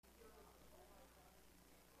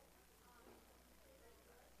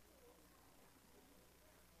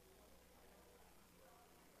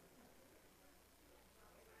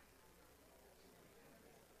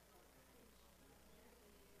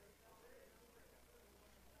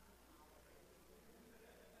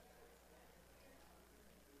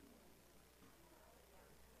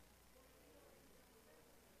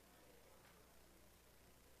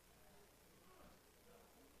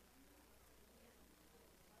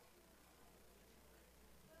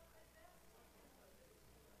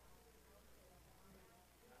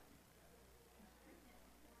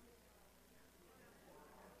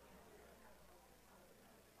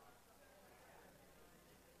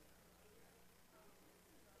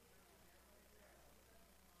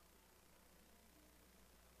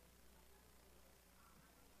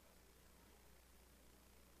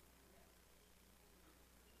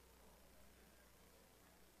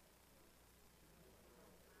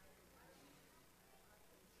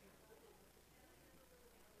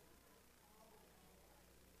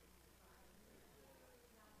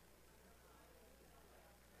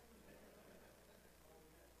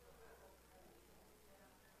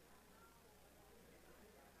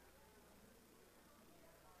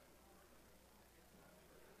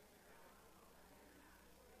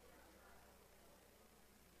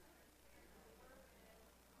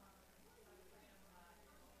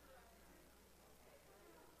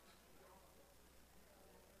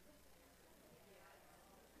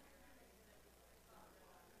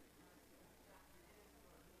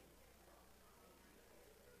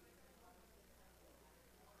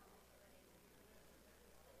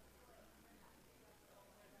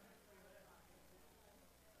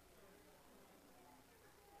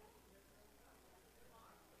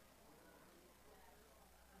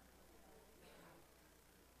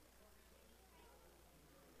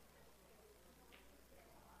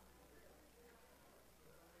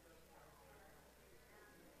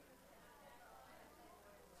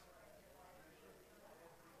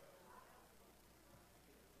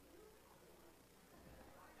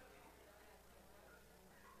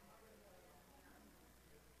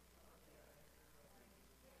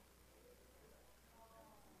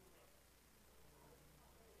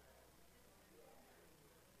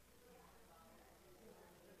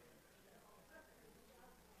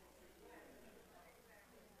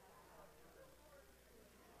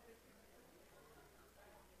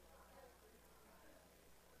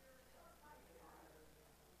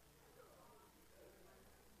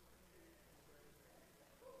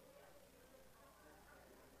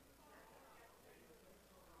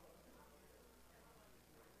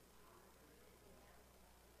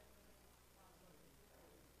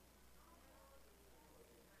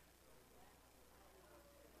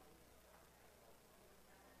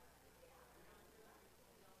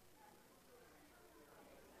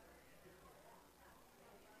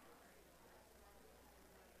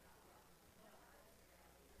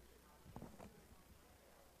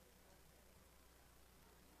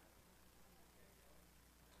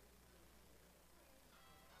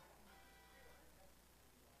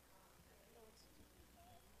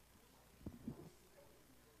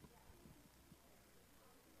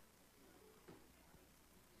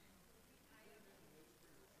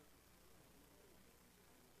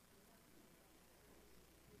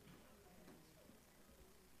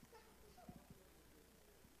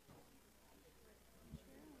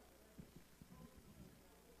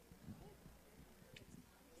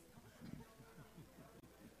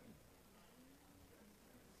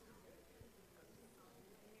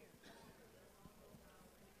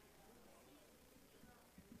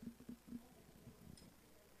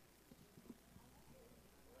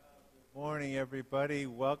morning, everybody.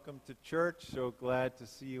 Welcome to church. So glad to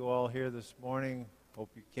see you all here this morning. Hope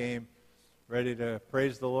you came ready to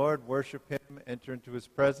praise the Lord, worship Him, enter into His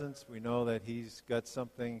presence. We know that He's got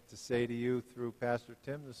something to say to you through Pastor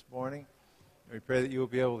Tim this morning. And we pray that you will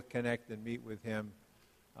be able to connect and meet with Him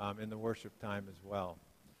in the worship time as well.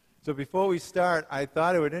 So before we start, I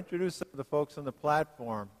thought I would introduce some of the folks on the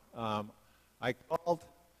platform. I called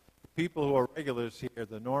people who are regulars here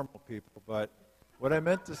the normal people, but what I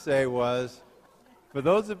meant to say was, for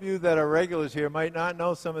those of you that are regulars here might not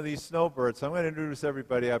know some of these snowbirds, so I'm going to introduce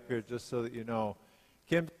everybody up here just so that you know.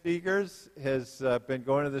 Kim Seegers has been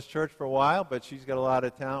going to this church for a while, but she's got a lot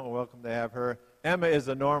of talent. We're welcome to have her. Emma is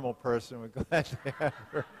a normal person. We're glad to have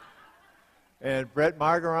her. And Brett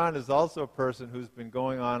Margaron is also a person who's been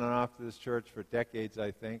going on and off to this church for decades,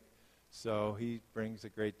 I think. So he brings a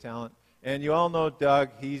great talent. And you all know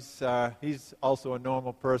Doug. He's also a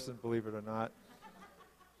normal person, believe it or not.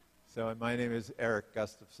 So, and my name is Eric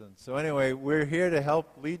Gustafson. So anyway, we're here to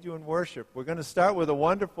help lead you in worship. We're going to start with a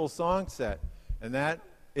wonderful song set, and that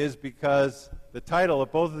is because the title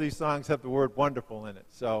of both of these songs have the word wonderful in it.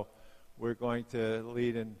 So we're going to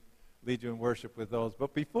lead you in worship with those.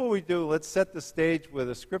 But before we do, let's set the stage with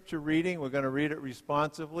a scripture reading. We're going to read it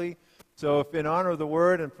responsively. So if in honor of the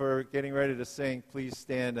word and for getting ready to sing, please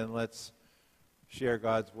stand and let's share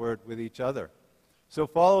God's word with each other. So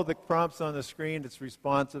follow the prompts on the screen. It's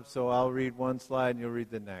responsive, so I'll read one slide and you'll read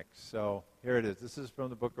the next. So here it is. This is from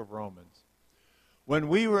the book of Romans. When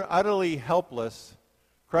we were utterly helpless,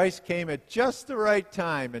 Christ came at just the right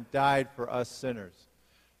time and died for us sinners.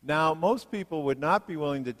 Now, most people would not be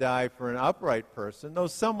willing to die for an upright person, though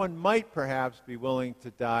someone might perhaps be willing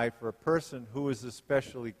to die for a person who is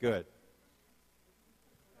especially good.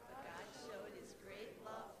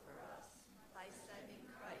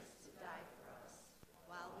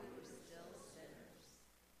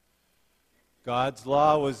 God's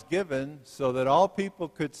law was given so that all people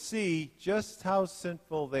could see just how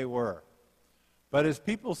sinful they were. But as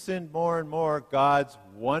people sinned more and more, God's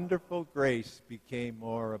wonderful grace became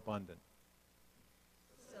more abundant.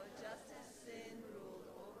 So just as sin ruled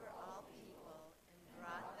over all people and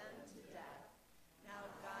brought them to death, now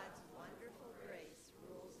God's wonderful grace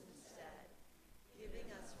rules instead, giving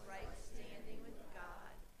us right standing with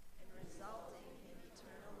God and resulting in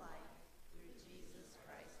eternal life through Jesus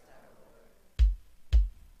Christ our Lord.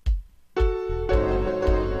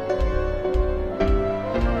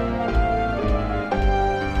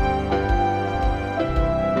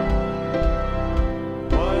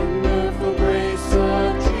 Wonderful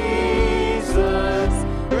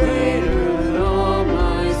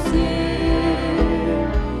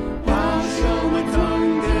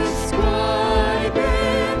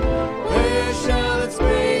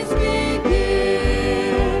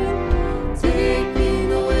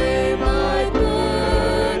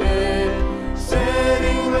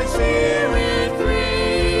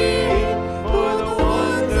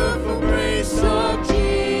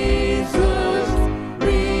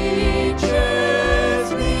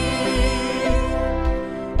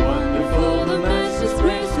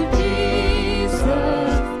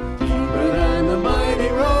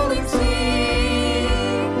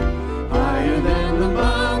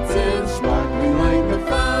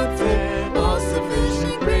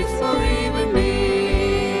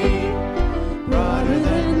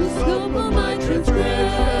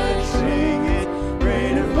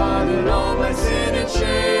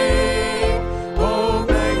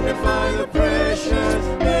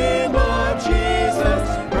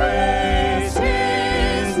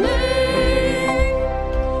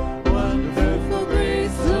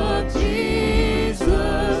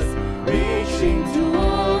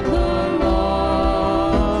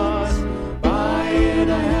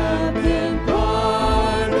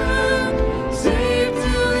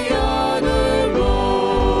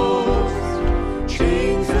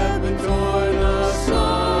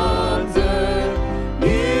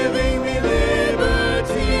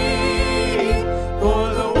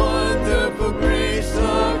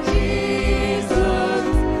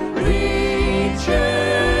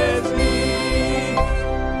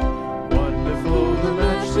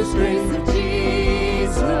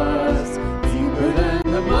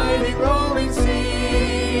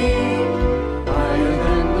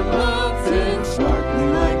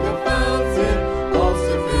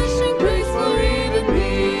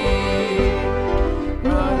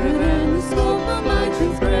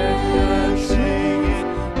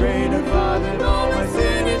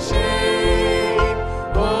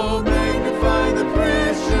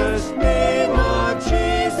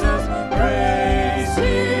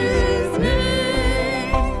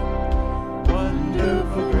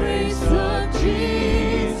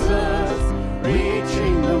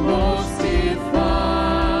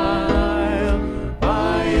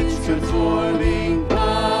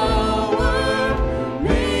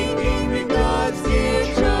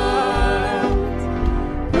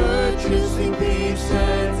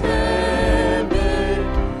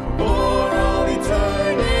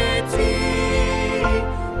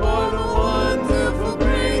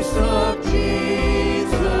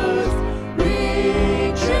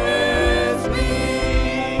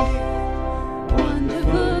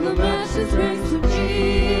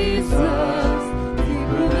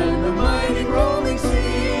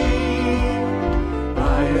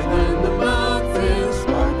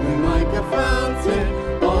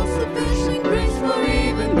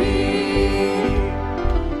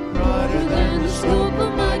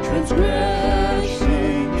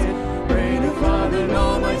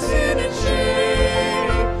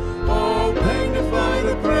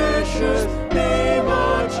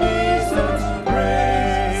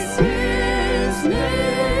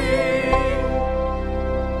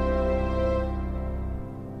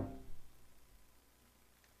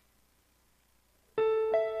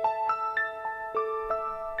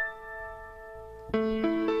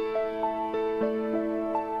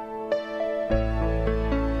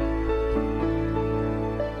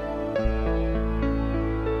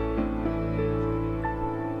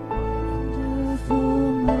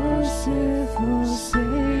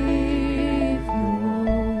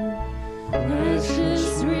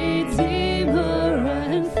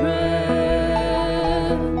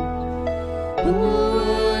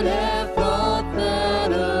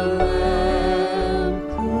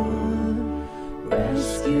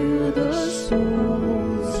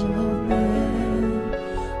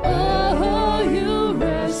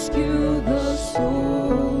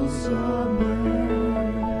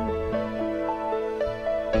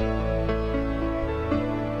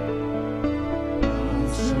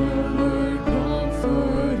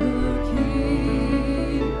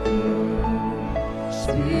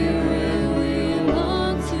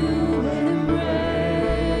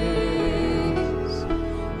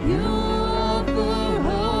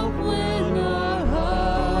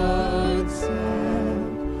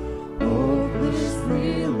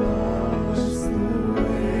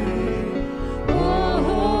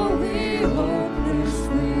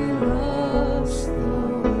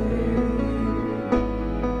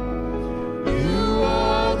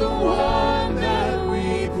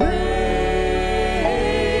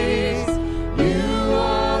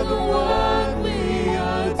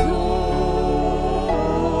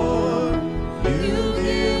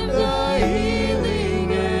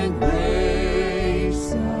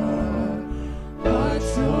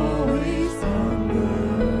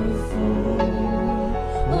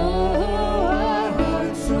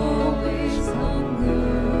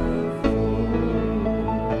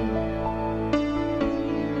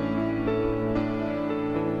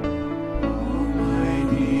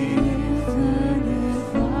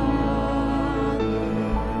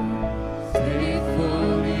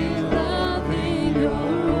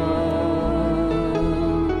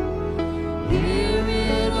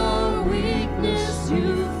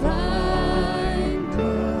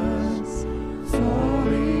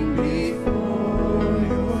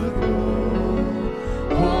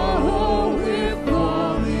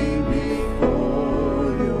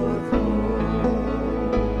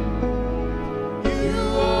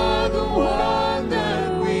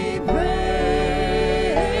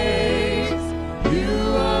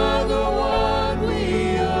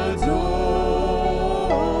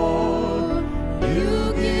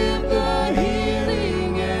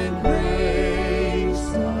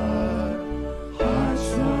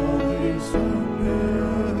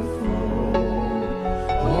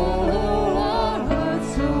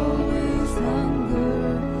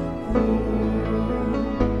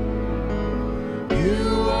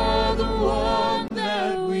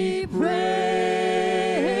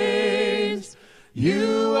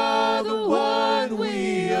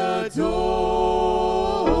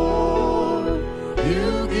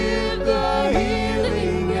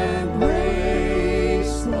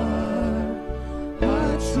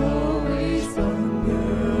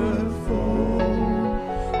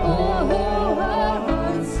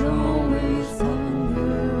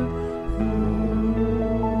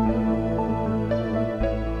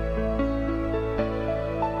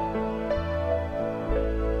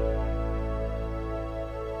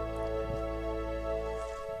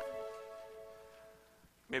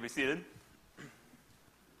may be seated.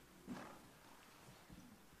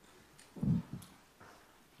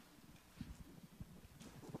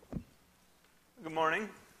 Good morning.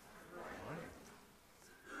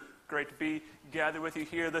 Great to be gathered with you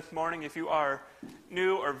here this morning. If you are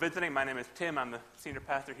new or visiting, my name is Tim. I'm the senior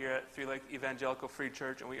pastor here at Three Lake Evangelical Free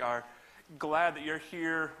Church, and we are glad that you're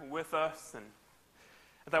here with us. And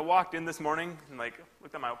as I walked in this morning and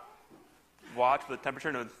looked at my watch for the temperature,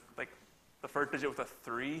 and it was like the first digit was a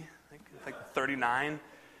 3. I think it's like 39.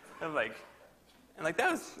 And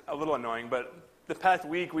that was a little annoying. But the past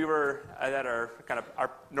week we were at our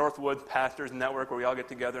Northwoods Pastors Network, where we all get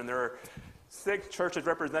together, and there are 6 churches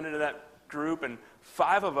represented in that group, and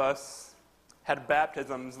 5 of us had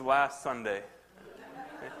baptisms last Sunday.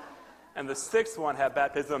 Okay? And the 6th one had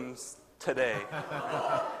baptisms today.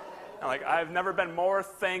 And I've never been more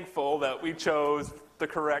thankful that we chose the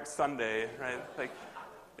correct Sunday, right?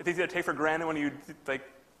 It's easy to take for granted when you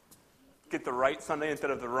get the right Sunday instead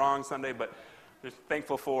of the wrong Sunday, but just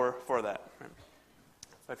thankful for that. Right?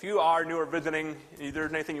 So if you are new or visiting, if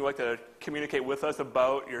there's anything you'd like to communicate with us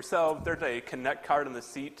about yourself, there's a connect card in the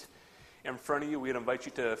seat in front of you. We'd invite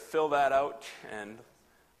you to fill that out and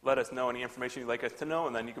let us know any information you'd like us to know,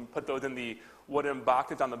 and then you can put those in the wooden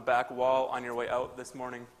boxes on the back wall on your way out this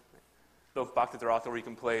morning. Those boxes are also where you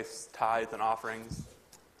can place tithes and offerings.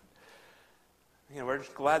 We're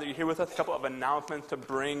just glad that you're here with us. A couple of announcements to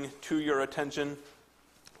bring to your attention.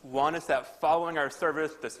 One is that following our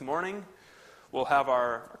service this morning, we'll have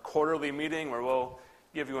our quarterly meeting where we'll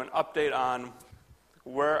give you an update on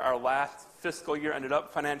where our last fiscal year ended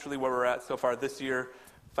up financially, where we're at so far this year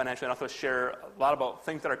financially, and also share a lot about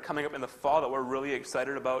things that are coming up in the fall that we're really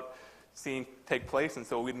excited about seeing take place. And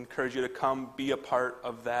so we'd encourage you to come be a part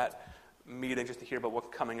of that meeting just to hear about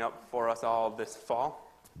what's coming up for us all this fall.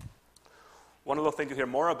 One of the things you'll hear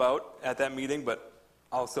more about at that meeting, but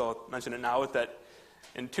also mention it now, is that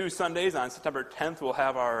in 2 Sundays, on September 10th, we'll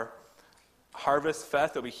have our Harvest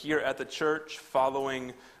Fest. It'll be here at the church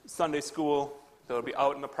following Sunday school. It'll be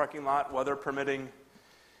out in the parking lot, weather permitting.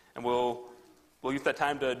 And we'll use that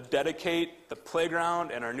time to dedicate the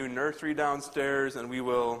playground and our new nursery downstairs, and we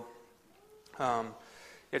will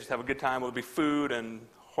just have a good time. There'll be food and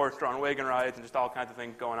horse-drawn wagon rides and just all kinds of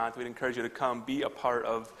things going on. So we'd encourage you to come be a part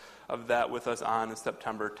of that with us on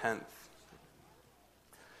September 10th.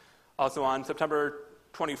 Also on September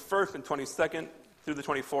 21st and 22nd through the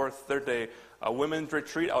 24th, there's a women's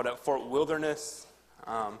retreat out at Fort Wilderness.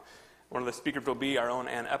 One of the speakers will be our own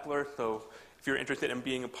Ann Epler. So if you're interested in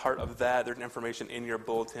being a part of that, there's information in your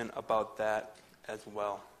bulletin about that as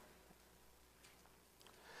well.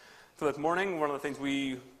 So this morning, one of the things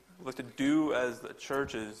we like to do as a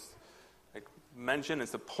church is mention and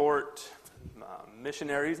support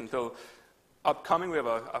missionaries. And so upcoming, we have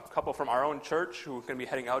a couple from our own church who are going to be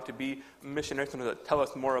heading out to be missionaries. And to tell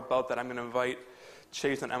us more about that, I'm going to invite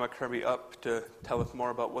Chase and Emma Kirby up to tell us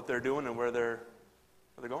more about what they're doing and where they're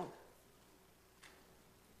going.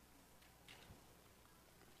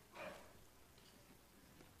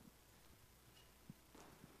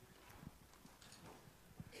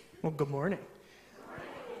 Well, good morning.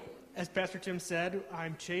 As Pastor Tim said,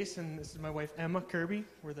 I'm Chase, and this is my wife, Emma Kirby.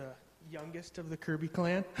 We're the youngest of the Kirby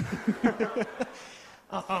clan.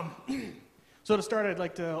 So to start, I'd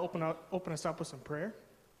like to open us up with some prayer,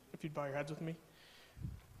 if you'd bow your heads with me.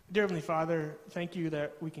 Dear Heavenly Father, thank you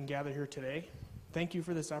that we can gather here today. Thank you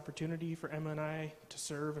for this opportunity for Emma and I to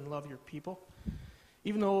serve and love your people.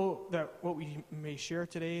 Even though that what we may share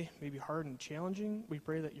today may be hard and challenging, we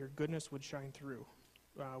pray that your goodness would shine through.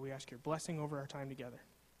 We ask your blessing over our time together.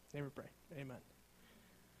 Name we pray. Amen.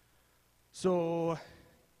 So,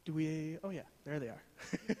 there they are.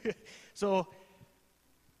 So,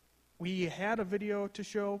 we had a video to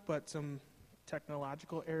show, but some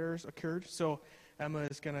technological errors occurred. So, Emma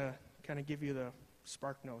is going to kind of give you the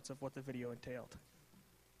spark notes of what the video entailed.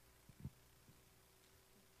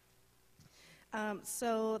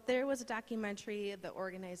 So there was a documentary the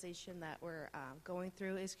organization that we're going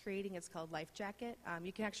through is creating. It's called Life Jacket.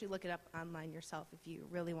 You can actually look it up online yourself if you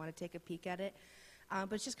really want to take a peek at it.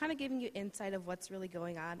 But it's just kind of giving you insight of what's really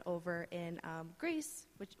going on over in Greece,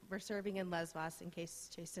 which we're serving in Lesbos, in case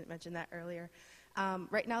Chase didn't mention that earlier.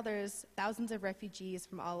 Right now there's thousands of refugees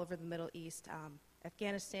from all over the Middle East,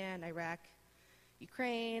 Afghanistan, Iraq,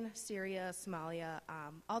 Ukraine, Syria, Somalia,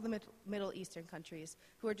 all the Middle Eastern countries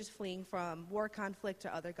who are just fleeing from war, conflict,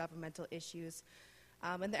 or other governmental issues.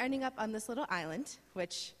 And they're ending up on this little island,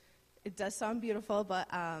 which it does sound beautiful, but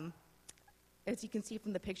as you can see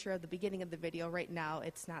from the picture at the beginning of the video, right now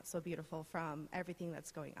it's not so beautiful from everything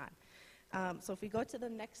that's going on. So if we go to the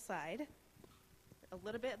next slide, a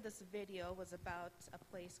little bit of this video was about a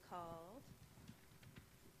place called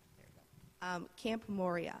Camp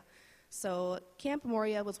Moria. So Camp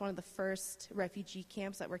Moria was one of the first refugee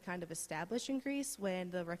camps that were kind of established in Greece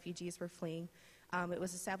when the refugees were fleeing. It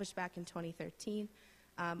was established back in 2013,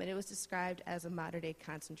 and it was described as a modern-day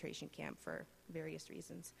concentration camp for various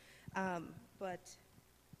reasons. But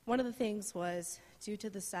one of the things was, due to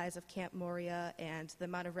the size of Camp Moria and the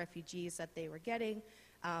amount of refugees that they were getting,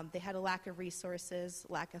 they had a lack of resources,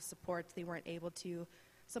 lack of support. They weren't able to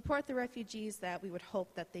support the refugees that we would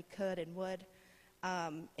hope that they could and would.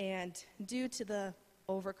 And due to the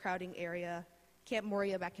overcrowding area, Camp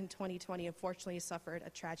Moria back in 2020 unfortunately suffered a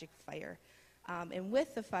tragic fire. And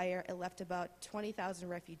with the fire, it left about 20,000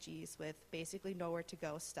 refugees with basically nowhere to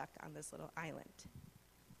go, stuck on this little island.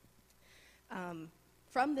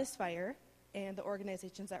 From this fire and the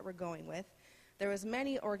organizations that we're going with, there was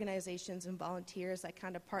many organizations and volunteers that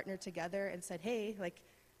kind of partnered together and said, hey, like,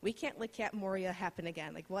 we can't let Camp Moria happen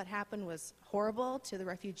again. Like, what happened was horrible to the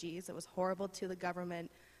refugees. It was horrible to the government,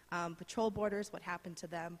 patrol borders, what happened to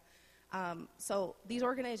them. So these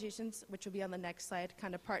organizations, which will be on the next slide,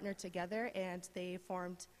 kind of partnered together, and they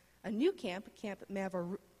formed a new camp, Camp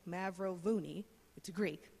Mavrovuni. It's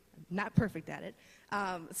Greek. I'm not perfect at it.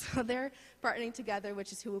 So they're partnering together,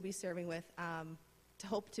 which is who we'll be serving with, to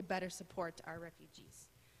hope to better support our refugees.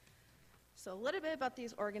 So a little bit about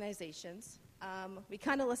these organizations. We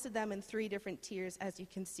kind of listed them in 3 different tiers, as you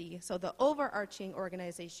can see. So the overarching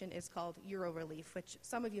organization is called Eurorelief, which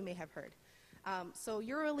some of you may have heard. So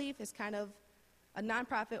Eurorelief is kind of a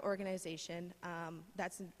nonprofit organization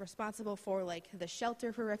that's responsible for like the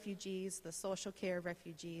shelter for refugees, the social care of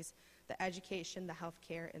refugees, the education, the health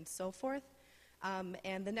care, and so forth.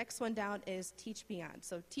 And the next one down is Teach Beyond.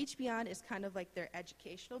 So Teach Beyond is kind of like their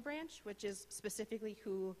educational branch, which is specifically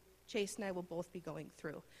who Chase and I will both be going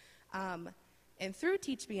through. And through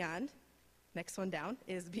Teach Beyond, next one down,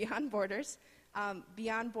 is Beyond Borders.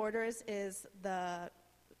 Beyond Borders is the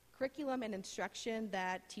curriculum and instruction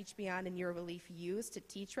that Teach Beyond and Eurorelief use to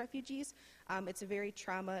teach refugees. It's a very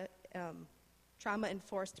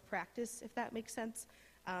trauma-enforced practice, if that makes sense.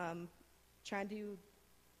 Trying to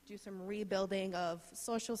do some rebuilding of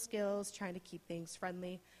social skills, trying to keep things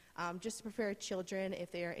friendly, just to prepare children,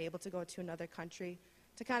 if they are able to go to another country,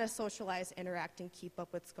 to kind of socialize, interact, and keep up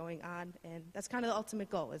what's going on. And that's kind of the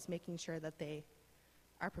ultimate goal, is making sure that they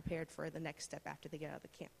are prepared for the next step after they get out of the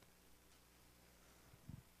camp.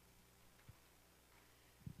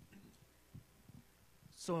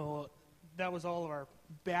 So that was all of our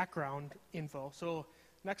background info. So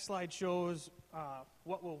next slide shows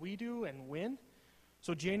what will we do and when.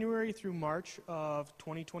 So January through March of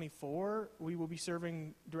 2024, we will be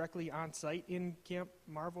serving directly on site in Camp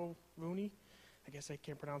Mavrovuni. I guess I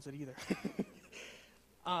can't pronounce it either.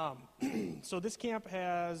 So this camp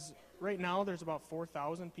has, right now, there's about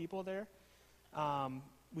 4,000 people there.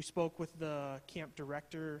 We spoke with the camp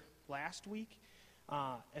director last week,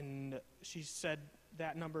 and she said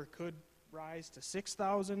that number could rise to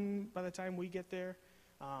 6,000 by the time we get there.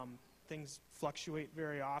 Things fluctuate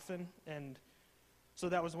very often, and so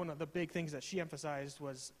that was one of the big things that she emphasized,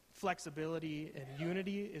 was flexibility and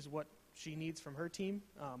unity is what she needs from her team,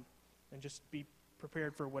 and just be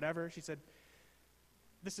prepared for whatever. She said,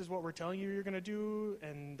 this is what we're telling you you're going to do,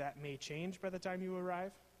 and that may change by the time you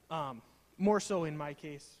arrive. More so in my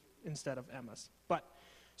case instead of Emma's.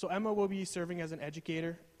 So Emma will be serving as an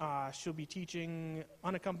educator. She'll be teaching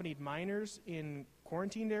unaccompanied minors in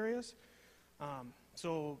quarantined areas.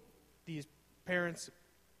 So these parents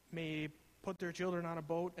may put their children on a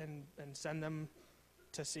boat and send them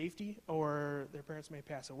to safety, or their parents may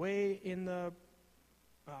pass away in the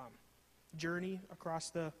journey across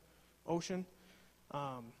the ocean.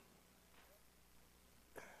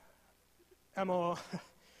 Emma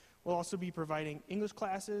will also be providing English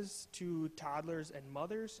classes to toddlers and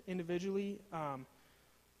mothers individually.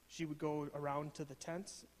 She would go around to the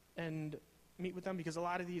tents and meet with them, because a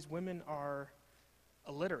lot of these women are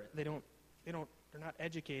illiterate. They're not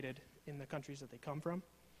educated in the countries that they come from.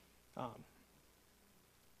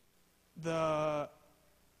 The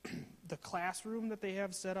classroom that they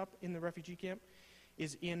have set up in the refugee camp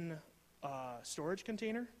is in a storage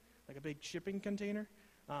container, like a big shipping container.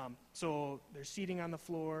 So there's seating on the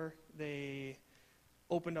floor. They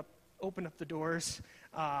opened up the doors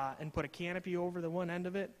and put a canopy over the one end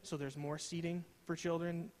of it, so there's more seating for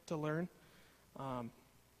children to learn. And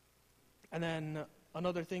then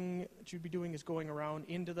another thing that you'd be doing is going around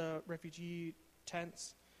into the refugee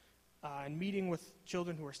tents and meeting with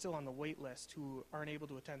children who are still on the wait list, who aren't able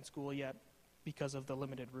to attend school yet because of the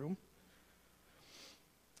limited room.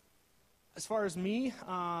 As far as me,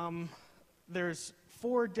 there's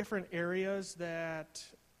 4 different areas that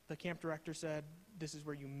the camp director said this is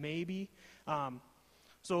where you may be.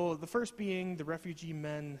 So the first being the refugee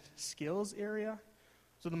men skills area.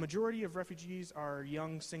 So the majority of refugees are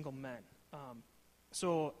young single men.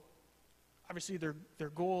 So obviously their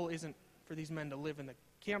goal isn't for these men to live in the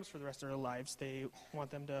camps for the rest of their lives. They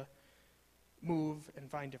want them to move and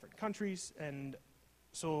find different countries. And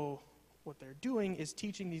so what they're doing is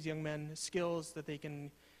teaching these young men skills that they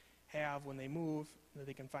can have when they move, that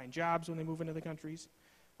they can find jobs when they move into the countries.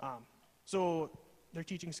 So they're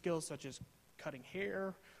teaching skills such as cutting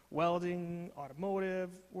hair, welding,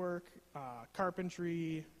 automotive work,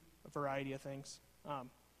 carpentry, a variety of things.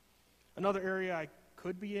 Another area I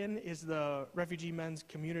could be in is the Refugee Men's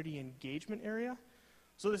Community Engagement area.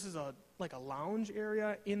 So this is like a lounge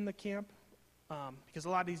area in the camp, because a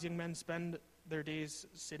lot of these young men spend their days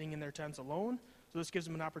sitting in their tents alone. So this gives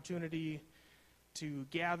them an opportunity to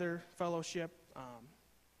gather, fellowship.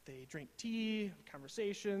 They drink tea,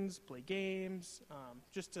 conversations, play games,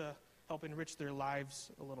 just to help enrich their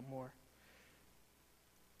lives a little more.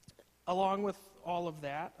 Along with all of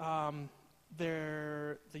that,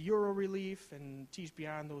 the Euro Relief and Teach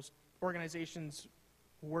Beyond, those organizations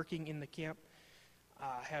working in the camp,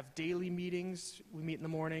 have daily meetings. We meet in the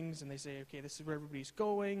mornings, and they say, okay, this is where everybody's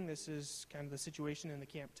going. This is kind of the situation in the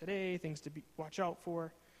camp today, things to watch out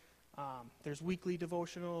for. There's weekly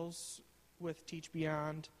devotionals with Teach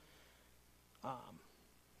Beyond.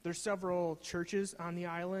 There's several churches on the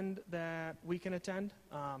island that we can attend,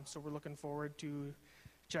 so we're looking forward to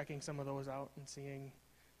checking some of those out and seeing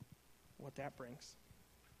what that brings.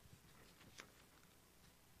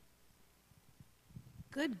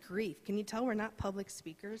 Good grief. Can you tell we're not public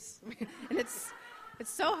speakers? And it's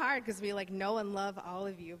so hard because we know and love all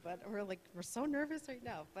of you, but we're so nervous right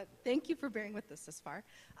now. But thank you for bearing with us this far.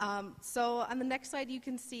 So on the next slide, you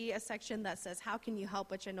can see a section that says, how can you help?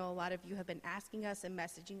 Which I know a lot of you have been asking us and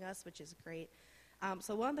messaging us, which is great.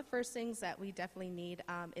 So one of the first things that we definitely need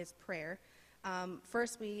is prayer.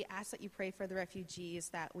 First, we ask that you pray for the refugees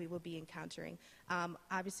that we will be encountering.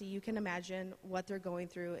 Obviously, you can imagine what they're going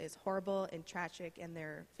through is horrible and tragic, and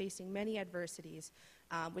they're facing many adversities,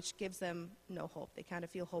 which gives them no hope. They kind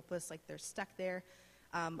of feel hopeless, like they're stuck there.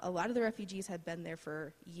 A lot of the refugees have been there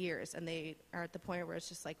for years, and they are at the point where it's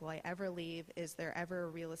just like, will I ever leave? Is there ever a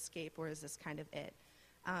real escape, or is this kind of it?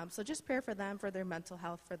 So just pray for them, for their mental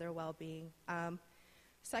health, for their well-being.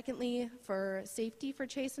 Secondly, for safety for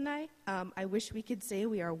Chase and I wish we could say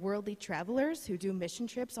we are worldly travelers who do mission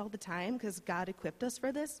trips all the time because God equipped us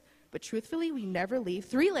for this. But truthfully, we never leave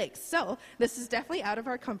 3 Lakes. So this is definitely out of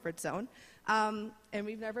our comfort zone. And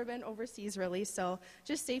we've never been overseas, really. So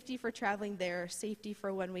just safety for traveling there, safety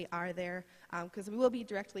for when we are there, because we will be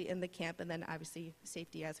directly in the camp. And then, obviously,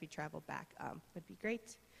 safety as we travel back would be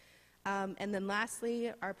great. And then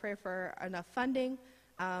lastly, our prayer for enough funding.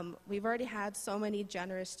 We've already had so many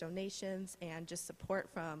generous donations and just support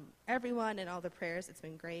from everyone and all the prayers. It's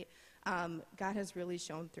been great. God has really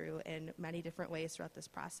shown through in many different ways throughout this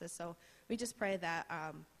process. So we just pray that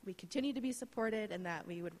we continue to be supported and that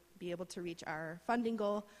we would be able to reach our funding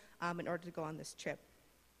goal in order to go on this trip.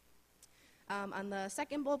 On the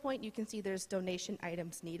second bullet point, you can see there's donation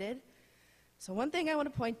items needed. So one thing I want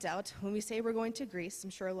to point out, when we say we're going to Greece,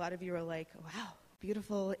 I'm sure a lot of you are like, wow,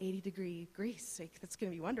 beautiful 80-degree Greece. That's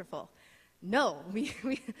going to be wonderful. No, we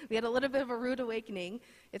had a little bit of a rude awakening.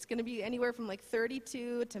 It's going to be anywhere from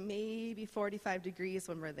 32 to maybe 45 degrees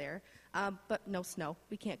when we're there, but no snow.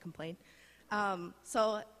 We can't complain.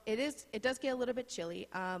 So it does get a little bit chilly.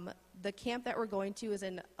 The camp that we're going to is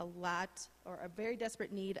in a very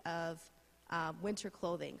desperate need of winter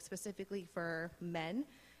clothing, specifically for men.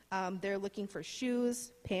 They're looking for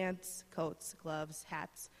shoes, pants, coats, gloves,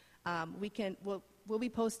 hats. We'll be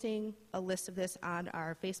posting a list of this on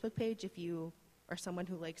our Facebook page if you are someone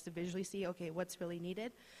who likes to visually see, okay, what's really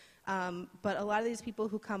needed. But a lot of these people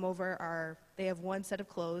who come over they have one set of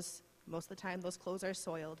clothes. Most of the time, those clothes are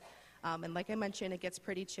soiled. And like I mentioned, it gets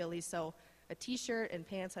pretty chilly, so a T-shirt and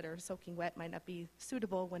pants that are soaking wet might not be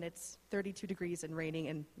suitable when it's 32 degrees and raining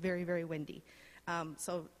and very, very windy.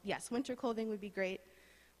 So yes, winter clothing would be great.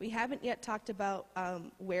 We haven't yet talked about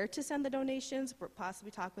where to send the donations. We'll possibly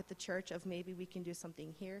talk with the church of maybe we can do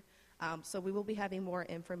something here. So we will be having more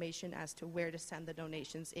information as to where to send the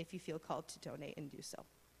donations if you feel called to donate and do so.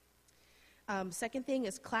 Second thing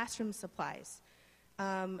is classroom supplies.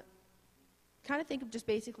 Kind of think of just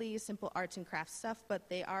basically simple arts and crafts stuff, but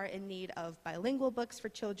they are in need of bilingual books for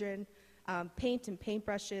children, paint and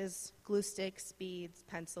paintbrushes, glue sticks, beads,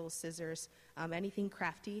 pencils, scissors, anything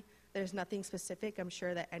crafty. There's nothing specific. I'm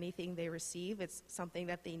sure that anything they receive, it's something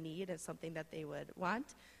that they need. It's something that they would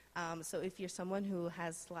want. So if you're someone who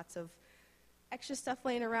has lots of extra stuff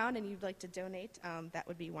laying around and you'd like to donate, that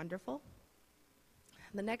would be wonderful.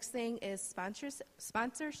 The next thing is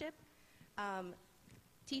sponsorship.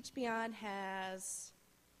 Teach Beyond has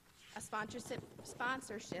a sponsorship.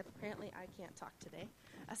 Apparently I can't talk today.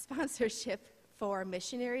 A sponsorship for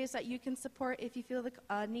missionaries that you can support if you feel the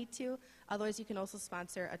need to. Otherwise, you can also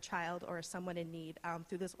sponsor a child or someone in need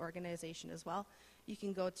through this organization as well. You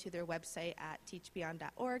can go to their website at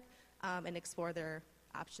teachbeyond.org and explore their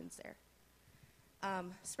options there.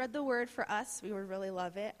 Spread the word for us. We would really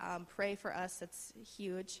love it. Pray for us. It's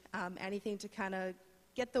huge. Anything to kind of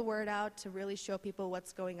get the word out, to really show people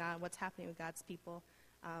what's going on, what's happening with God's people.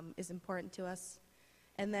 is important to us.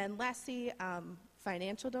 And then lastly,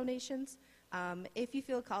 financial donations. If you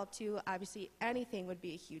feel called to, obviously anything would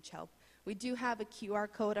be a huge help. We do have a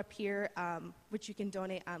QR code up here, which you can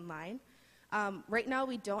donate online. Right now,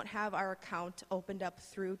 we don't have our account opened up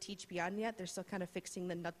through Teach Beyond yet. They're still kind of fixing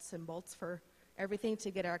the nuts and bolts for everything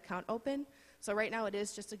to get our account open. So right now, it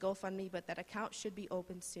is just a GoFundMe, but that account should be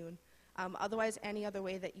open soon. Otherwise, any other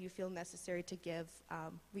way that you feel necessary to give,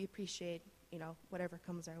 we appreciate, whatever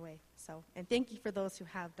comes our way. So, and thank you for those who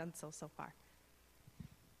have done so far.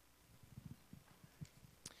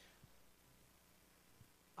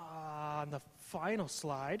 On the final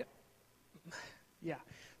slide, yeah.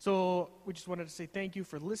 So we just wanted to say thank you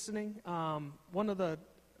for listening. One of the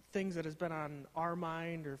things that has been on our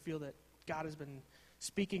mind, or feel that God has been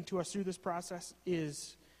speaking to us through this process,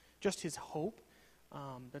 is just his hope.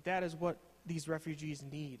 That is what these refugees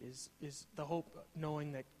need, is the hope,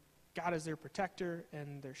 knowing that God is their protector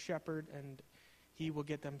and their shepherd, and he will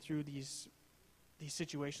get them through these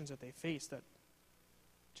situations that they face that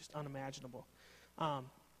just unimaginable.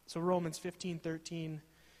 So Romans 15:13,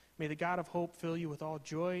 may the God of hope fill you with all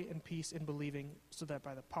joy and peace in believing, so that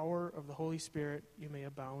by the power of the Holy Spirit you may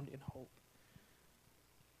abound in hope.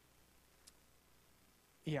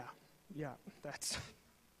 Yeah, that's...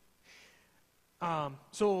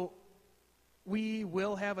 So we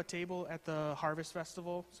will have a table at the Harvest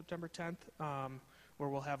Festival, September 10th, where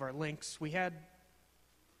we'll have our links. We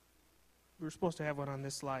were supposed to have one on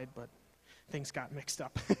this slide, but things got mixed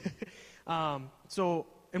up.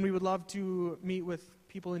 And we would love to meet with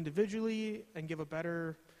people individually and give a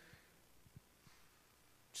better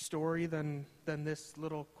story than this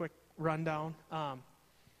little quick rundown.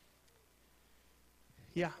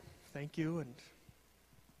 Thank you. And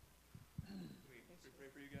we pray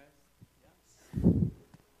for you guys? Yes.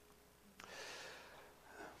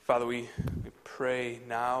 Father, we pray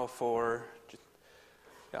now for just,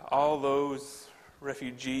 all those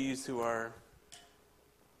refugees who are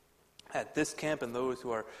at this camp and those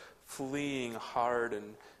who are fleeing hard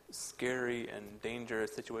and scary and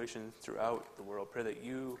dangerous situations throughout the world. Pray that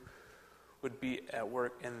you would be at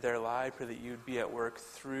work in their lives. Pray that you would be at work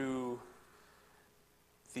through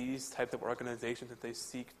these types of organizations that they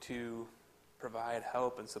seek to provide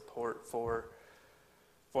help and support for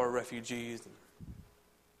refugees. And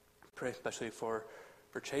pray especially for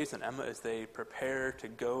Chase and Emma as they prepare to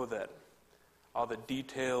go, that all the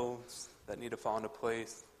details that need to fall into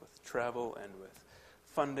place with travel and with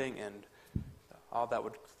funding and all that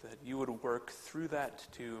you would work through that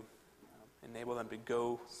to enable them to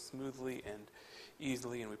go smoothly and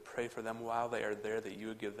easily. And we pray for them while they are there, that you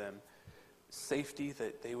would give them safety,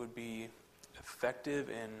 that they would be effective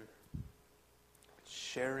in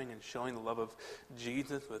sharing and showing the love of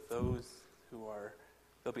Jesus with those who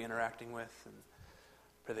they'll be interacting with. And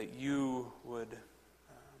pray that you would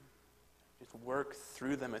just work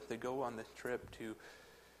through them as they go on this trip to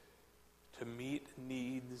meet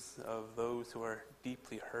needs of those who are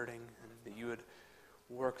deeply hurting, and that you would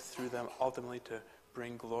work through them ultimately to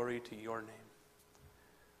bring glory to your name.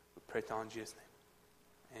 We pray it all in Jesus'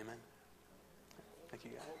 name. Amen. Thank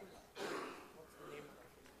you, guys. what's the name of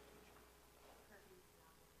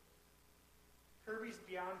our Kirby's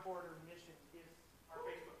Beyond Border Mission is our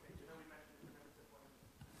Facebook page. I know we mentioned it.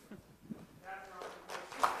 That's our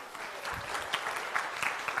information.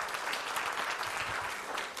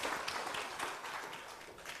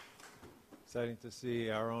 Exciting to see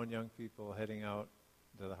our own young people heading out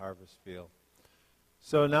to the harvest field.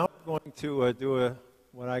 So now we're going to do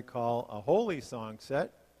what I call a holy song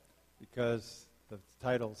set, because the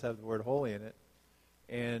titles have the word holy in it.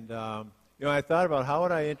 And, I thought about how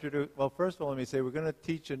would I introduce... Well, first of all, let me say we're going to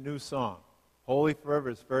teach a new song. Holy Forever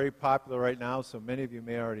is very popular right now, so many of you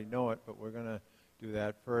may already know it, but we're going to do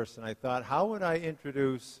that first. And I thought, how would I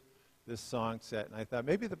introduce this song set? And I thought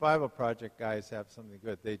maybe the Bible Project guys have something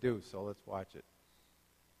good. They do, so let's watch it.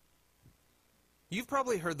 You've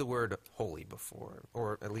probably heard the word holy before,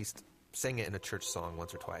 or at least sang it in a church song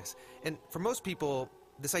once or twice. And for most people,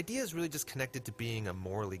 this idea is really just connected to being a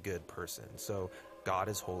morally good person. So God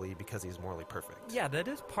is holy because he's morally perfect. Yeah, that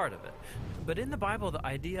is part of it. But in the Bible, the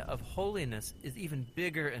idea of holiness is even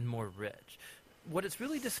bigger and more rich. What it's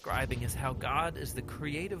really describing is how God is the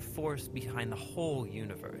creative force behind the whole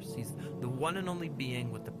universe. He's the one and only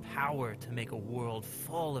being with the power to make a world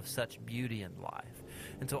full of such beauty and life.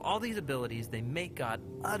 And so all these abilities, they make God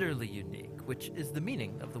utterly unique, which is the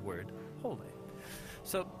meaning of the word holy.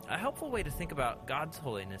 So a helpful way to think about God's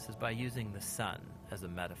holiness is by using the sun as a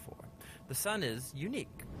metaphor. The sun is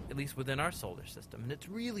unique, at least within our solar system, and it's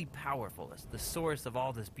really powerful. It's the source of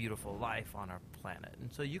all this beautiful life on our planet. And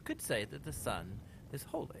so you could say that the sun is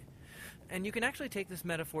holy. And you can actually take this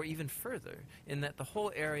metaphor even further in that the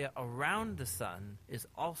whole area around the sun is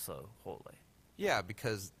also holy. Yeah,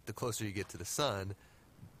 because the closer you get to the sun,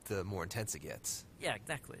 the more intense it gets. Yeah,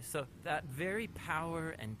 exactly. So that very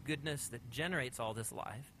power and goodness that generates all this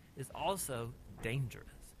life is also dangerous.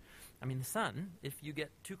 I mean, the sun, if you get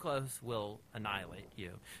too close, will annihilate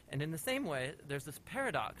you. And in the same way, there's this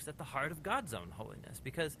paradox at the heart of God's own holiness,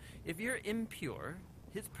 because if you're impure,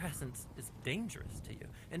 his presence is dangerous to you.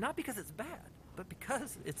 And not because it's bad, but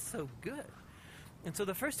because it's so good. And so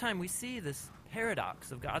the first time we see this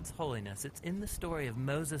paradox of God's holiness, it's in the story of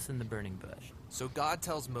Moses and the burning bush. So God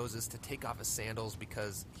tells Moses to take off his sandals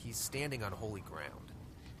because he's standing on holy ground.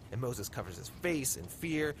 And Moses covers his face in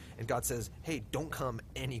fear, and God says, hey, don't come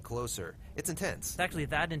any closer. It's intense. It's actually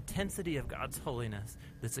that intensity of God's holiness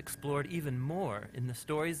that's explored even more in the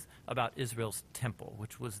stories about Israel's temple,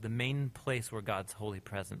 which was the main place where God's holy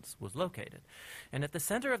presence was located. And at the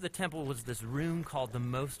center of the temple was this room called the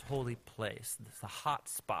Most Holy Place, the hot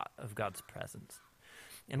spot of God's presence.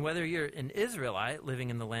 And whether you're an Israelite living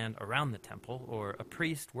in the land around the temple or a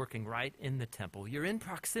priest working right in the temple, you're in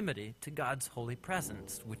proximity to God's holy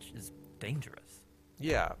presence, which is dangerous.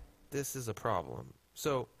 Yeah, this is a problem.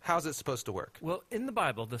 So how's it supposed to work? Well, in the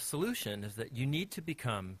Bible, the solution is that you need to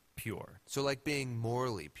become pure. So like being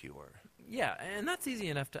morally pure. Yeah, and that's easy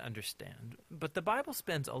enough to understand. But the Bible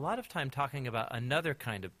spends a lot of time talking about another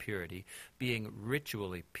kind of purity, being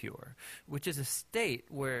ritually pure, which is a state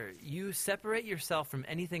where you separate yourself from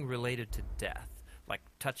anything related to death, like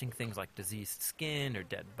touching things like diseased skin or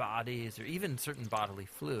dead bodies or even certain bodily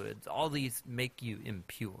fluids. All these make you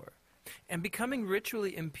impure. And becoming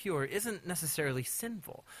ritually impure isn't necessarily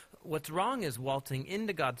sinful. What's wrong is waltzing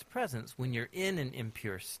into God's presence when you're in an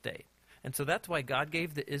impure state. And so that's why God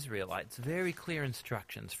gave the Israelites very clear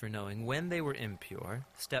instructions for knowing when they were impure,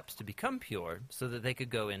 steps to become pure, so that they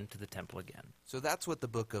could go into the temple again. So that's what the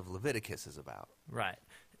book of Leviticus is about. Right.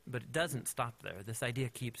 But it doesn't stop there. This idea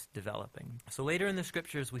keeps developing. So later in the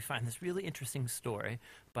scriptures, we find this really interesting story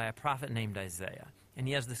by a prophet named Isaiah. And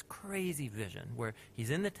he has this crazy vision where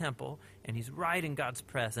he's in the temple and he's right in God's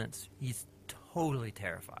presence. He's totally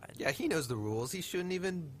terrified. Yeah, he knows the rules. He shouldn't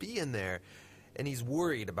even be in there. And he's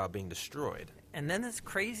worried about being destroyed. And then this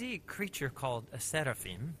crazy creature called a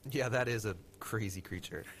seraphim. Yeah, that is a crazy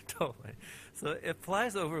creature. Totally. So it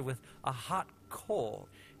flies over with a hot coal,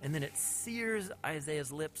 and then it sears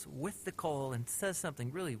Isaiah's lips with the coal and says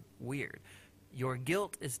something really weird. Your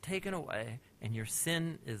guilt is taken away, and your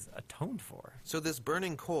sin is atoned for. So this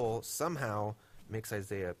burning coal somehow makes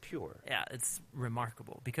Isaiah pure. Yeah, it's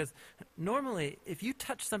remarkable because normally if you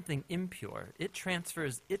touch something impure, it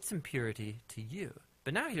transfers its impurity to you.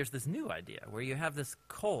 But now here's this new idea where you have this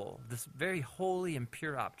coal, this very holy and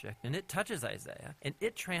pure object, and it touches Isaiah, and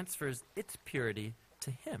it transfers its purity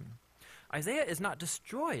to him. Isaiah is not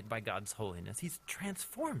destroyed by God's holiness. He's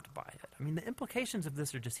transformed by it. I mean, the implications of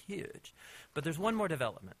this are just huge. But there's one more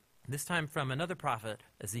development, this time from another prophet,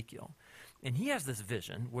 Ezekiel. And he has this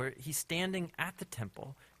vision where he's standing at the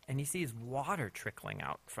temple and he sees water trickling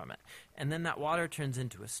out from it. And then that water turns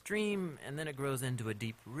into a stream, and then it grows into a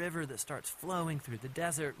deep river that starts flowing through the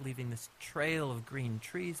desert, leaving this trail of green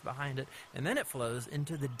trees behind it. And then it flows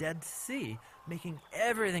into the Dead Sea, making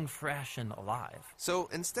everything fresh and alive. So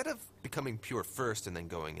instead of becoming pure first and then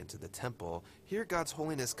going into the temple, here God's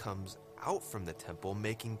holiness comes out from the temple,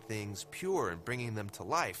 making things pure and bringing them to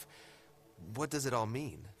life. What does it all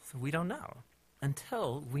mean? So we don't know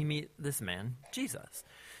until we meet this man, Jesus.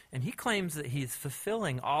 And he claims that he's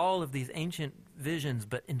fulfilling all of these ancient visions,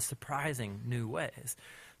 but in surprising new ways.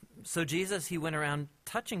 So Jesus, he went around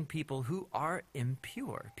touching people who are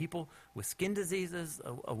impure, people with skin diseases,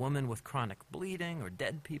 a woman with chronic bleeding, or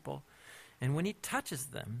dead people. And when he touches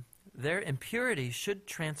them, their impurity should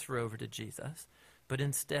transfer over to Jesus. But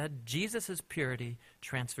instead, Jesus' purity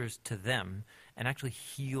transfers to them and actually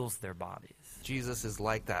heals their bodies. Jesus is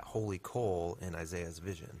like that holy coal in Isaiah's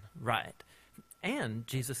vision. Right. And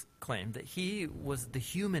Jesus claimed that he was the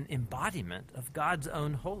human embodiment of God's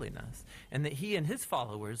own holiness, and that he and his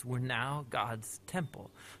followers were now God's temple,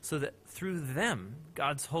 so that through them,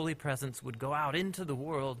 God's holy presence would go out into the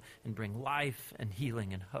world and bring life and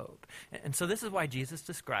healing and hope. And so this is why Jesus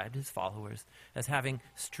described his followers as having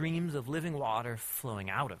streams of living water flowing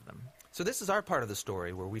out of them. So this is our part of the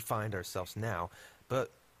story where we find ourselves now,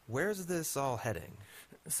 but where's this all heading?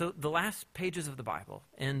 So the last pages of the Bible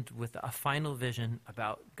end with a final vision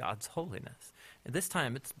about God's holiness. And this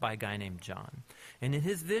time it's by a guy named John. And in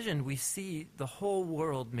his vision we see the whole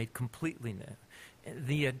world made completely new.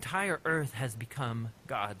 The entire earth has become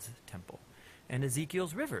God's temple. And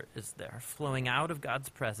Ezekiel's river is there, flowing out of God's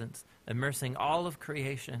presence, immersing all of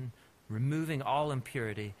creation, removing all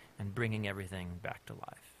impurity, and bringing everything back to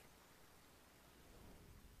life.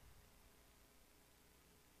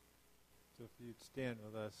 So if you'd stand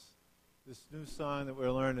with us. This new song that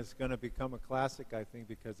we're learning is going to become a classic, I think,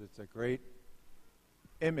 because it's a great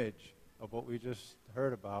image of what we just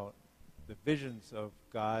heard about, the visions of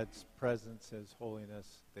God's presence, His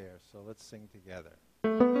holiness there. So let's sing together.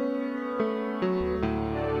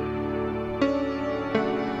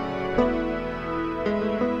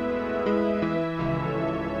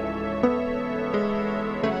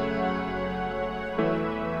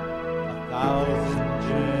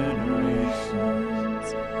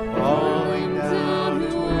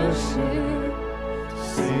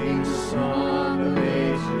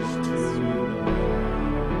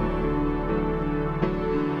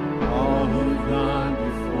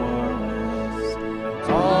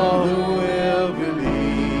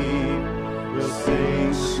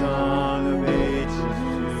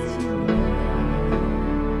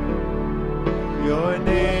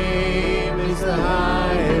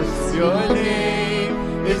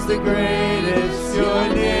 The greatest, your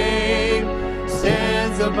name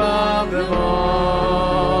stands above them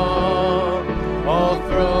all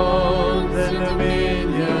thrones and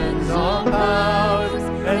dominions, all powers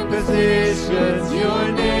and positions,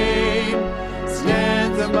 your name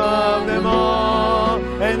stands above them all,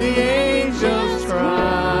 and the angels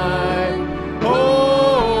cry,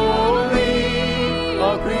 holy,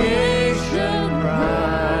 all creation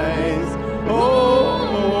cries,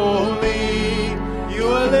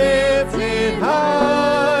 lifted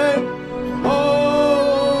high,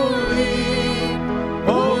 holy,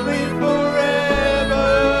 holy forever.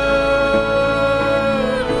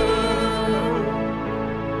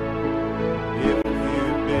 If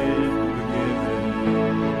you've been forgiven,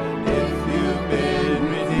 if you've been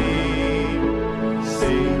redeemed,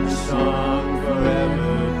 sing the song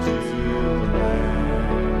forever to the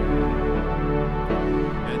Lamb.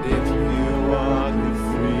 And if you walk with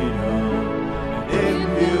freedom, if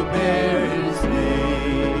you bear His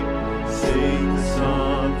name, sing the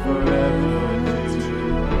song forever to the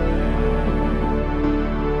Lamb.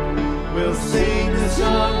 We'll sing the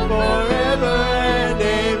song forever and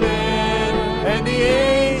amen, and the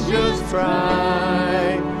angels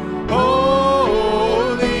cry,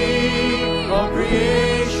 holy, all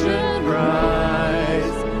creation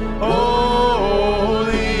cries,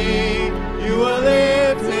 holy, you are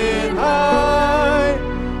lifted high,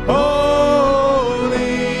 holy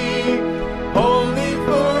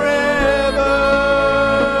forever.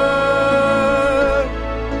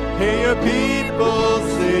 Hear your people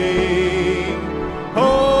sing,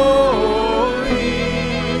 holy,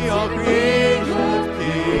 all creation's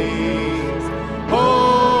kings,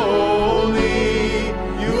 holy,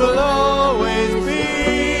 you will always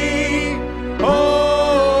be,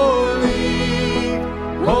 holy,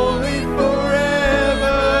 holy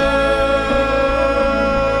forever.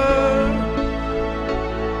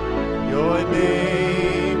 Your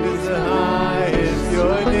name is the highest,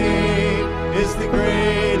 your name is the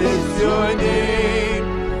greatest, your name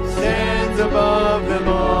stands above them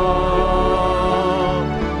all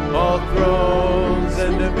thrones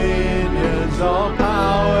and dominions, all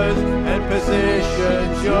powers and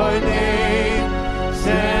positions, your name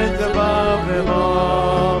stands above them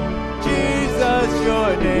all. Jesus,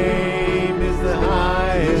 your name is the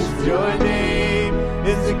highest, your name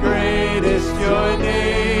is the greatest, your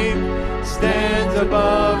name stands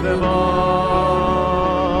above them all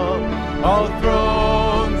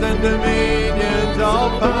thrones and dominions, all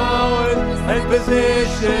powers and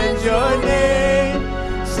positions, your name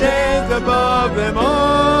stands above them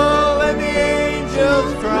all, and the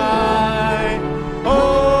angels cry,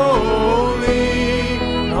 holy,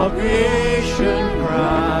 all creation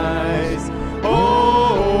cries,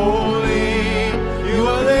 holy, you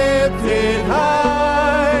are lifted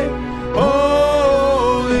high,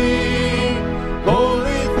 holy,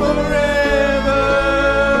 holy forever.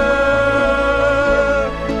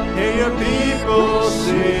 Hear your people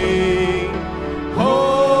sing,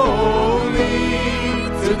 holy,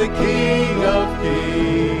 to the King of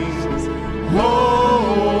Kings,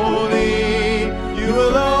 holy, you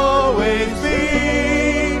will always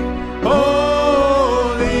be,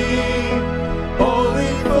 holy,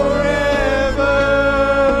 holy forever.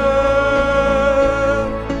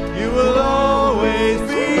 You will always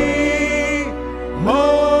be,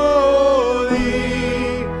 holy,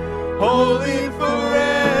 holy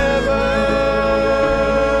forever.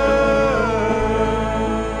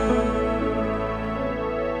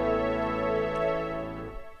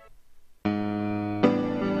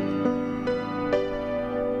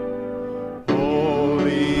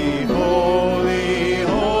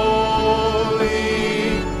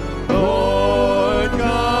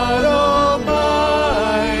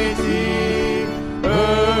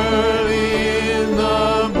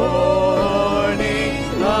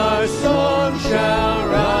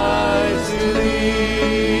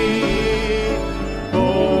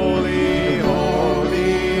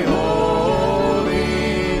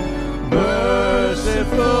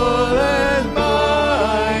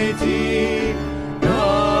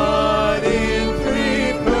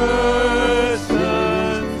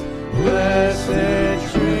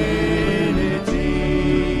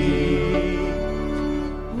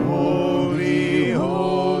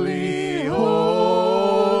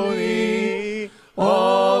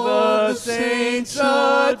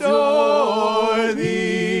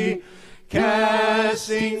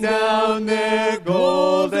 casting down their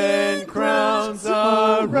golden crowns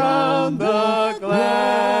around the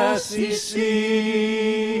glassy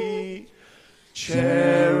sea.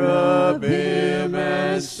 Cherubim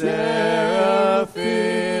and seraphim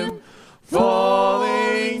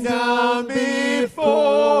falling down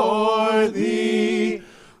before thee,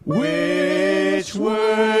 which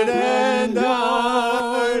word and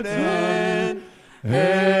art and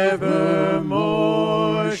evermore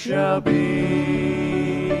shall be.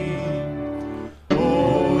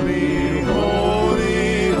 Holy,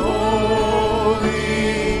 holy,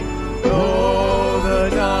 holy, though the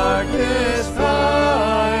darkness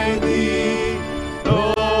hide thee,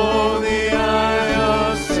 though the eye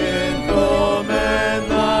of sinful men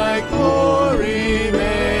thy glory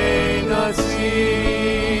may not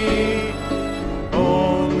see,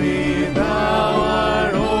 only thou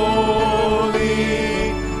art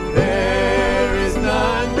holy, there is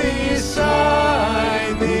none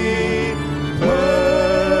beside thee,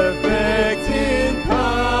 perfect in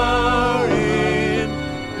power, in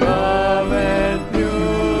love and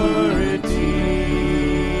purity.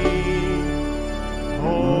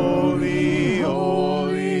 Holy,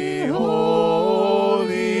 holy,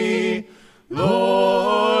 holy,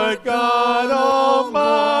 Lord God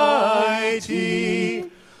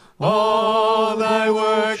Almighty, all thy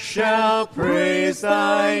works shall praise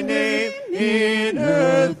thy name in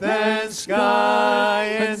earth and sky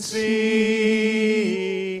and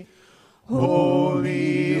sea.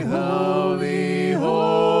 Holy, holy,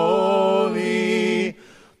 holy,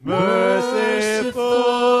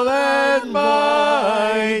 merciful and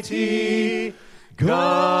mighty,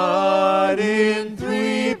 God in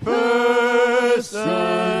three persons,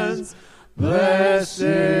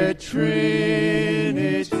 blessed Trinity.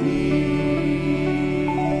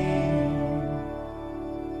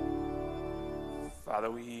 Father,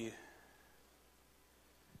 we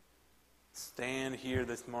stand here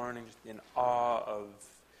this morning just in awe of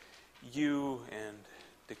you and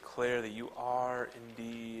declare that you are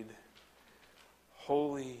indeed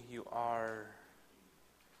holy. You are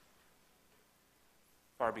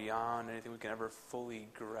far beyond anything we can ever fully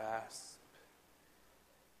grasp.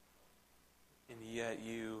 And yet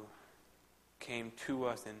you came to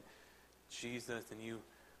us in Jesus, and you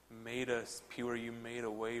made us pure. You made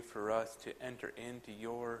a way for us to enter into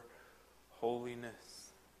your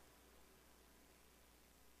holiness.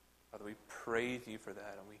 Father, we praise you for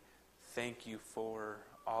that, and we thank you for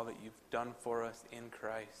all that you've done for us in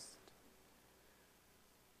Christ.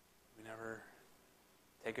 We never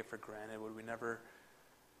take it for granted. Would we never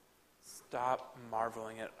stop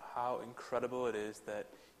marveling at how incredible it is that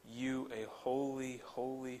you, a holy,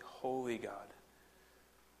 holy, holy God,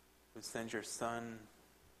 would send your Son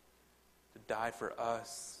to die for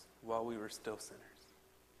us while we were still sinners.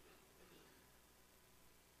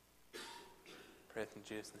 Pray in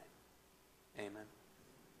Jesus' name. Amen.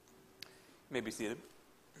 You may be seated.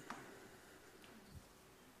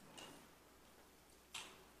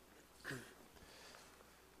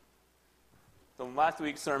 So in last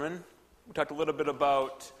week's sermon, we talked a little bit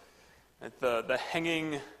about the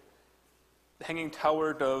hanging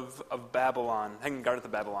tower of Babylon, hanging guard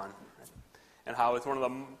of Babylon, right? And how it's one of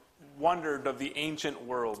the wonders of the ancient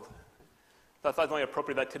world. So I thought it's only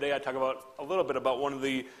appropriate that today I talk about a little bit about one of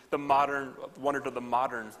the modern wonders of the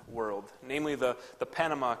modern world, namely the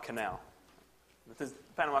Panama Canal. This is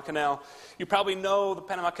the Panama Canal. You probably know the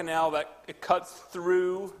Panama Canal, that it cuts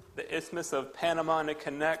through the Isthmus of Panama and it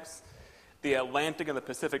connects the Atlantic and the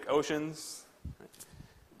Pacific Oceans.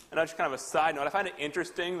 And that's just kind of a side note. I find it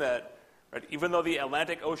interesting that even though the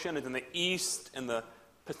Atlantic Ocean is in the east and the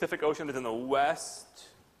Pacific Ocean is in the west,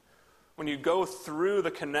 when you go through the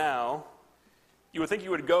canal, you would think you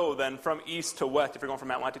would go then from east to west if you're going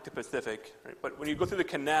from Atlantic to Pacific. Right? But when you go through the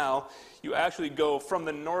canal, you actually go from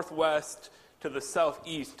the northwest to the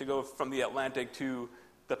southeast to go from the Atlantic to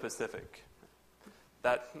the Pacific.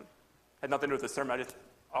 That had nothing to do with the sermon. I just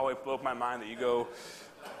always blow my mind that you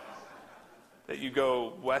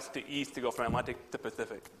go west to east to go from Atlantic to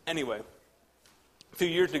Pacific. Anyway, a few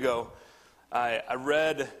years ago, I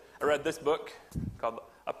read this book called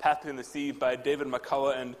A Path Between the Seas by David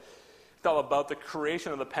McCullough, and it's all about the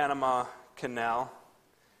creation of the Panama Canal.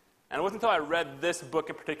 And it wasn't until I read this book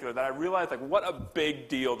in particular that I realized what a big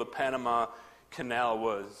deal the Panama Canal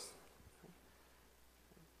was.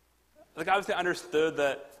 Obviously I understood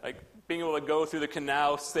that being able to go through the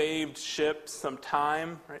canal saved ships some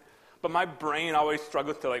time, right? But my brain always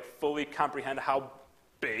struggles to fully comprehend how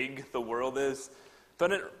big the world is. So I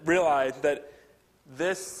didn't realize that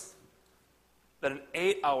an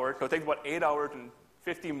 8 hour, so it takes about 8 hours and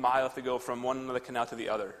 50 miles to go from one end of the canal to the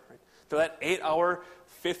other. Right? So that 8-hour,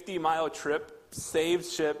 50-mile trip saved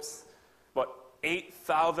ships about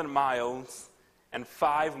 8,000 miles and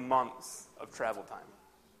 5 months of travel time.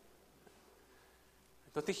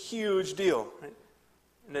 That's a huge deal, right?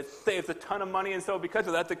 And it saves a ton of money, and so because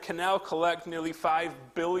of that, the canal collects nearly $5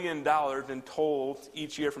 billion in tolls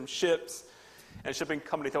each year from ships and shipping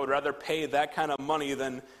companies that would rather pay that kind of money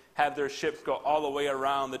than have their ships go all the way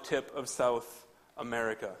around the tip of South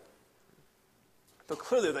America. So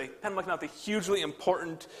clearly, the Panama Canal is a hugely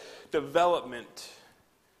important development.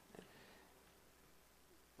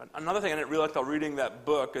 But another thing I didn't realize while reading that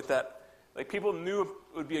book is that people knew it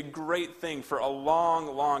would be a great thing for a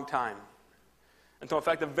long, long time. And so, in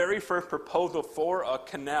fact, the very first proposal for a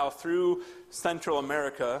canal through Central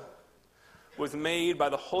America was made by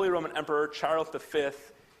the Holy Roman Emperor Charles V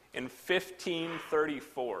in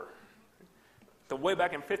 1534. So way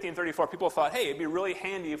back in 1534, people thought, hey, it'd be really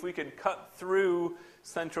handy if we could cut through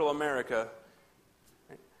Central America.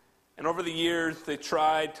 And over the years, they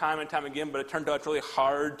tried time and time again, but it turned out it's really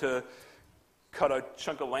hard to cut a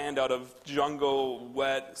chunk of land out of jungle,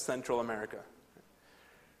 wet Central America.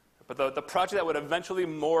 But the project that would eventually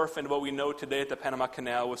morph into what we know today at the Panama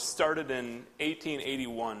Canal was started in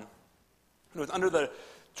 1881. It was under the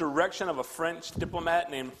direction of a French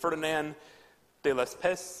diplomat named Ferdinand de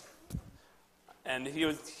Lesseps, and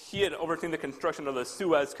he had overseen the construction of the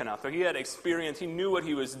Suez Canal. So he had experience, he knew what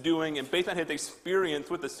he was doing, and based on his experience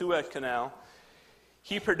with the Suez Canal,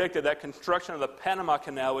 he predicted that construction of the Panama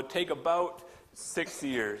Canal would take about 6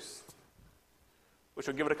 years, which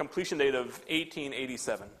would give it a completion date of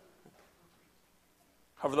 1887.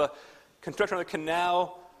 However, the construction of the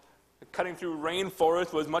canal cutting through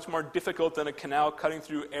rainforest was much more difficult than a canal cutting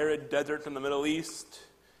through arid deserts in the Middle East.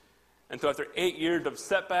 And so after 8 years of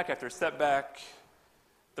setback after setback,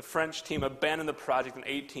 the French team abandoned the project in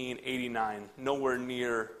 1889, nowhere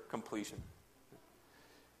near completion.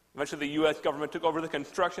 Eventually, the U.S. government took over the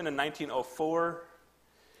construction in 1904,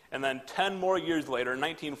 and then 10 more years later, in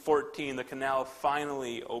 1914, the canal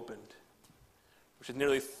finally opened, which is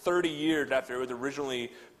nearly 30 years after it was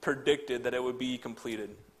originally predicted that it would be completed,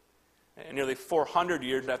 and nearly 400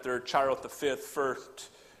 years after Charles V first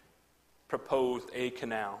proposed a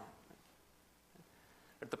canal.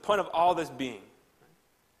 At the point of all this being,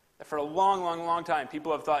 that for a long, long, long time,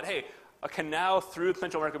 people have thought, hey, a canal through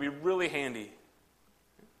Central America would be really handy.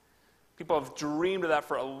 People have dreamed of that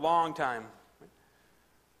for a long time.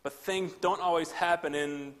 But things don't always happen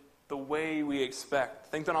in the way we expect.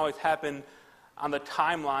 Things don't always happen on the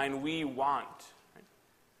timeline we want.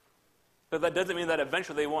 But that doesn't mean that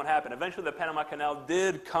eventually they won't happen. Eventually the Panama Canal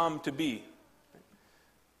did come to be.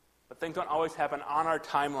 But things don't always happen on our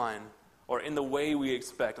timeline or in the way we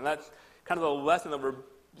expect. And that's kind of the lesson that we're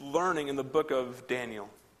learning in the book of Daniel.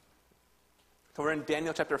 So we're in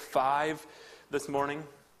Daniel chapter 5 this morning.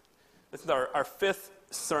 This is our fifth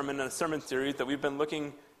sermon in a sermon series that we've been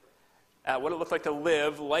looking at what it looks like to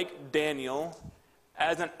live like Daniel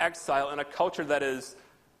as an exile in a culture that is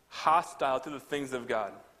hostile to the things of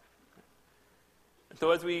God. And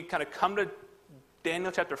so as we kind of come to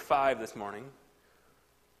Daniel chapter 5 this morning,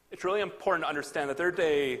 it's really important to understand that there's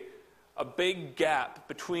a big gap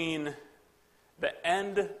between the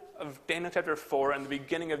end of Daniel chapter 4 and the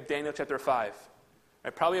beginning of Daniel chapter 5.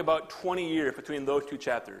 Right? Probably about 20 years between those two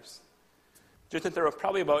chapters. Just as there was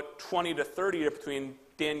probably about 20 to 30 years between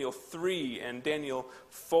Daniel 3 and Daniel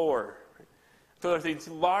 4. Right? So there's these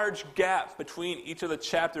large gaps between each of the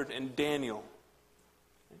chapters in Daniel.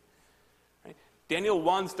 Right? Daniel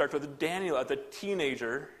 1 starts with Daniel as a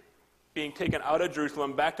teenager being taken out of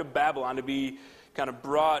Jerusalem back to Babylon to be kind of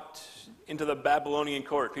brought into the Babylonian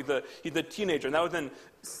court. He's a teenager, and that was in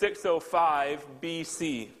 605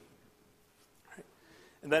 BC. Right?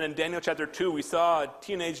 And then in Daniel chapter 2, we saw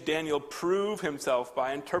teenage Daniel prove himself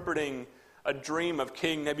by interpreting a dream of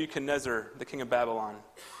King Nebuchadnezzar, the king of Babylon.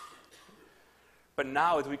 But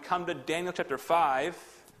now, as we come to Daniel chapter 5,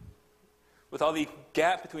 with all the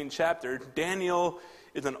gap between chapters, Daniel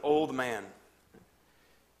is an old man.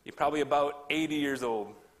 He's probably about 80 years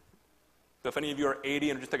old. So if any of you are 80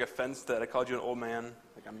 and just take offense that I called you an old man,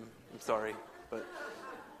 I'm sorry, but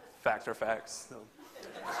facts are facts. So.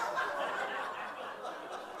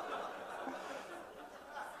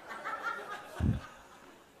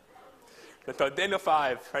 So Daniel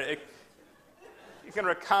 5, right? You can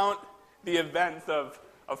recount the events of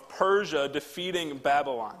Persia defeating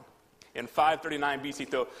Babylon in 539 BC.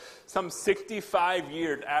 So some 65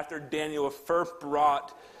 years after Daniel was first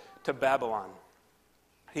brought to Babylon.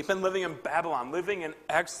 He's been living in Babylon, living in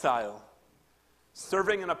exile,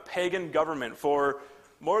 serving in a pagan government for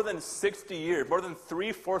more than 60 years. More than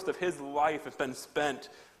 3/4 of his life has been spent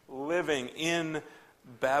living in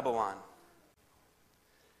Babylon.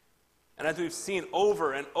 And as we've seen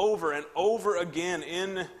over and over and over again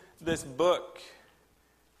in this book,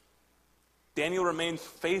 Daniel remains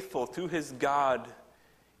faithful to his God,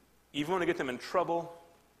 even when it gets him in trouble,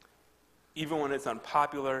 even when it's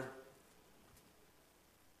unpopular.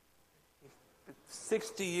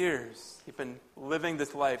 60 years he's been living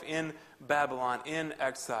this life in Babylon, in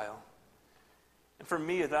exile. And for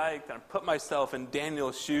me, as I kind of put myself in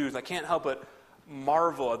Daniel's shoes, I can't help but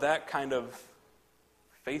marvel at that kind of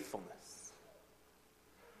faithfulness.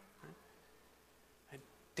 And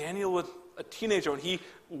Daniel was a teenager when he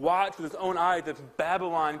watched with his own eyes as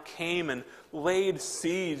Babylon came and laid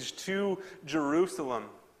siege to Jerusalem,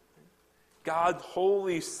 God's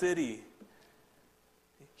holy city.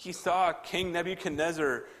 He saw King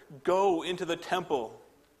Nebuchadnezzar go into the temple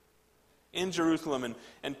in Jerusalem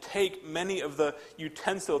and take many of the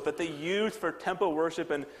utensils that they used for temple worship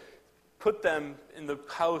and put them in the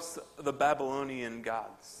house of the Babylonian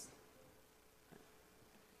gods.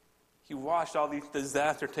 He watched all these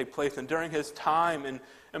disasters take place, and during his time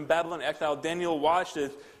in Babylon exile, Daniel watched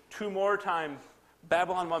as 2 more times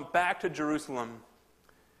Babylon went back to Jerusalem,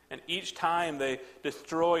 and each time they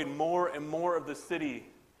destroyed more and more of the city.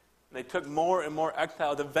 They took more and more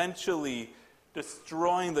exiles, eventually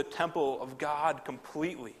destroying the temple of God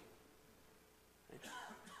completely.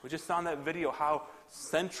 We just saw in that video how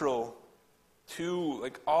central to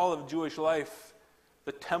all of Jewish life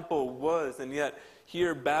the temple was, and yet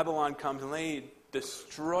here Babylon comes and they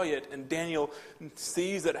destroy it, and Daniel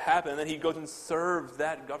sees it happen, and then he goes and serves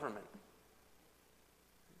that government.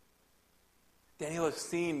 Daniel has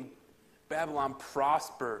seen Babylon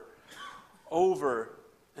prosper over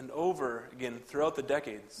and over again throughout the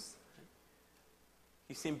decades.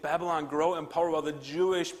 He's seen Babylon grow in power while the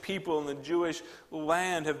Jewish people and the Jewish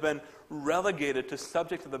land have been relegated to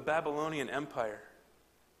subject to the Babylonian Empire.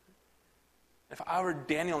 If I were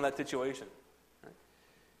Daniel in that situation,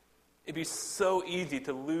 it'd be so easy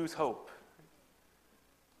to lose hope.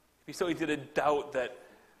 It'd be so easy to doubt that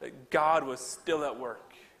God was still at work.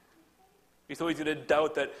 It'd be so easy to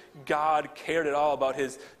doubt that God cared at all about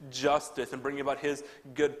his justice and bringing about his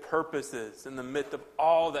good purposes in the midst of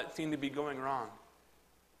all that seemed to be going wrong.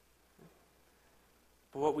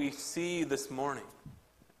 But what we see this morning,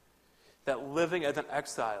 that living as an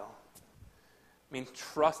exile means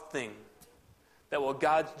trusting that while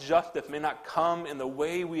God's justice may not come in the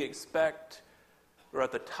way we expect or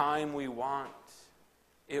at the time we want,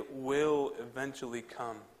 it will eventually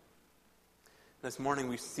come. This morning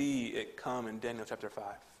we see it come in Daniel chapter 5.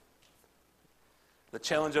 The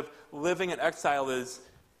challenge of living in exile is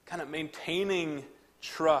kind of maintaining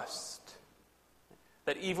trust.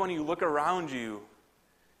 That even when you look around you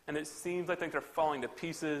and it seems like things are falling to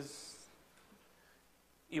pieces,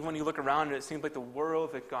 even when you look around and it seems like the world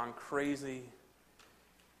has gone crazy,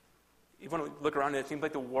 even when we look around and it seems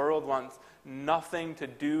like the world wants nothing to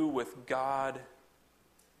do with God,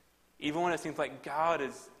 even when it seems like God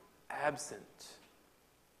is absent.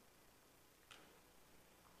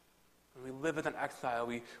 When we live as an exile,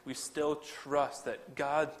 we still trust that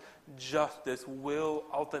God's justice will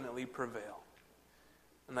ultimately prevail,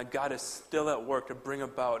 and that God is still at work to bring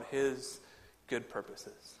about his good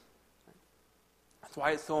purposes. That's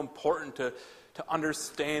why it's so important to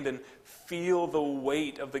understand and feel the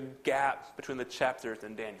weight of the gap between the chapters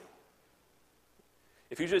in Daniel.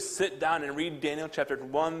 If you just sit down and read Daniel chapters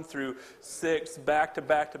 1 through 6 back to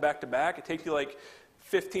back to back to back, it takes you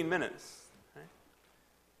 15 minutes. Right?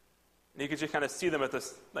 And you can just kind of see them as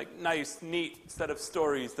this nice, neat set of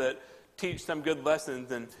stories that teach some good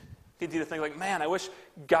lessons, and it's easy to think man, I wish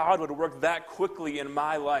God would work that quickly in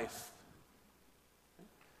my life.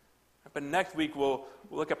 But next week we'll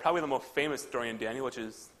look at probably the most famous story in Daniel, which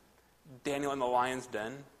is Daniel in the lion's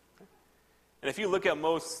den. And if you look at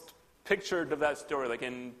most pictures of that story,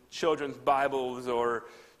 in children's Bibles or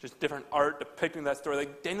just different art depicting that story,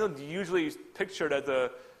 Daniel's usually pictured as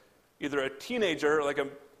either a teenager or a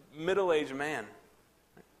middle-aged man.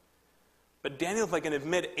 But Daniel's in his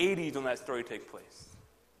mid-80s when that story takes place.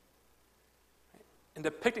 And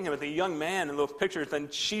depicting him as a young man in those pictures then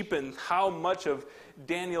cheapens how much of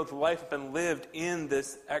Daniel's life has been lived in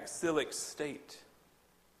this exilic state.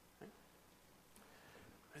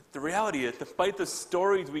 The reality is, despite the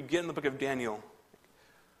stories we get in the book of Daniel,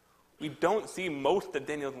 we don't see most of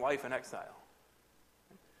Daniel's life in exile.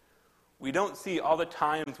 We don't see all the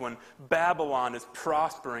times when Babylon is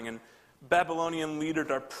prospering and Babylonian leaders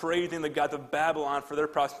are praising the gods of Babylon for their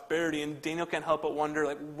prosperity, and Daniel can't help but wonder,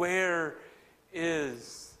 where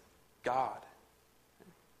is God?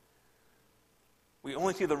 we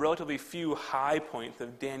only see the relatively few high points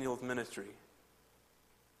of Daniel's ministry.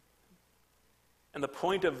 And the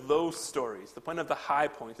point of those stories, the point of the high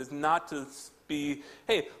points, is not to be,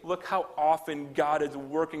 hey, look how often God is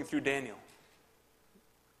working through Daniel.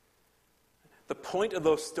 The point of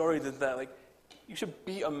those stories is that, you should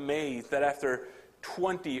be amazed that after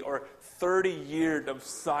 20 or 30 years of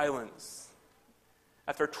silence,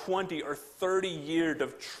 after 20 or 30 years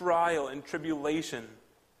of trial and tribulation,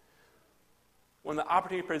 when the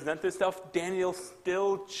opportunity presents itself, Daniel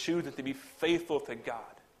still chooses to be faithful to God.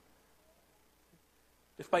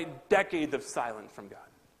 Despite decades of silence from God.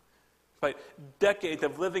 Despite decades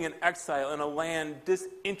of living in exile in a land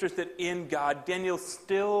disinterested in God, Daniel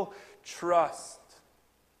still trusts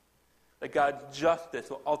that God's justice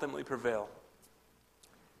will ultimately prevail.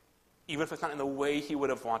 Even if it's not in the way he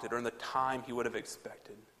would have wanted or in the time he would have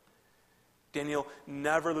expected. Daniel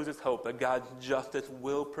never loses hope that God's justice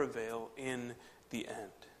will prevail in the end.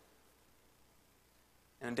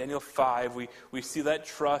 And in Daniel 5, we see that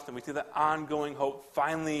trust and we see that ongoing hope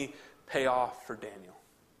finally pay off for Daniel.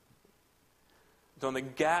 So in the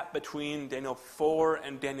gap between Daniel 4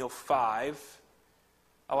 and Daniel 5,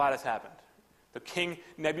 a lot has happened. The king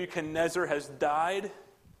Nebuchadnezzar has died.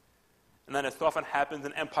 And then, as so often happens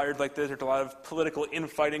in empires like this, there's a lot of political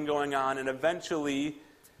infighting going on. And eventually,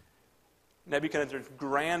 Nebuchadnezzar's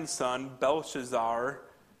grandson, Belshazzar,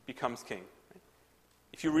 becomes king.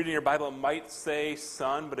 If you read in your Bible, it might say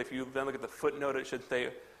son, but if you then look at the footnote, it should say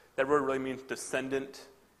that word really means descendant.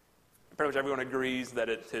 Pretty much everyone agrees that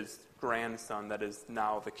it's his grandson that is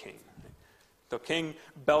now the king. So King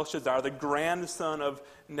Belshazzar, the grandson of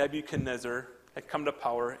Nebuchadnezzar, had come to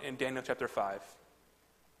power in Daniel chapter 5.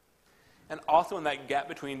 And also in that gap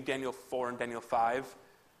between Daniel 4 and Daniel 5,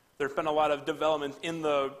 there's been a lot of developments in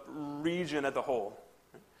the region as a whole.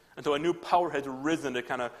 And so a new power has risen to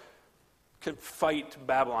kind of fight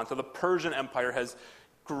Babylon. So the Persian Empire has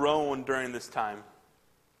grown during this time.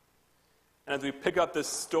 And as we pick up this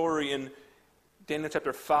story in Daniel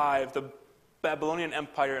chapter 5, the Babylonian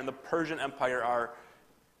Empire and the Persian Empire are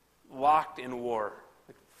locked in war,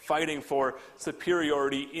 fighting for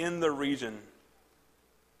superiority in the region.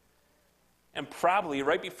 And probably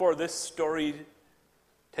right before this story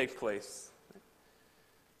takes place,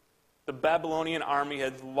 the Babylonian army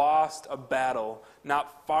has lost a battle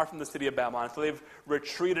not far from the city of Babylon. So they've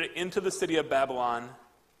retreated into the city of Babylon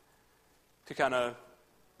to kind of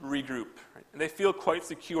regroup. Right? And they feel quite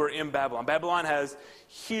secure in Babylon. Babylon has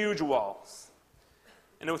huge walls.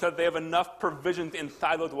 And it was that they have enough provisions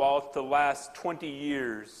inside those walls to last 20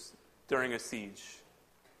 years during a siege.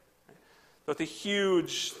 So it's a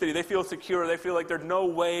huge city. They feel secure. They feel like there's no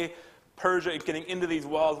way Persia is getting into these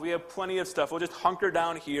walls. We have plenty of stuff. We'll just hunker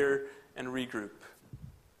down here and regroup.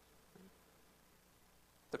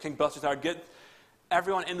 So King Belshazzar gets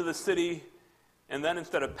everyone into the city, and then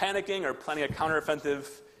instead of panicking or planning a counteroffensive,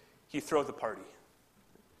 he throws a party.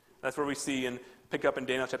 That's where we see and pick up in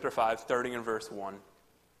Daniel chapter 5, starting in verse 1.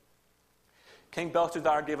 King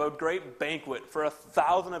Belshazzar gave a great banquet for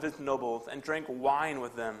 1,000 of his nobles and drank wine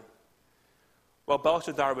with them. While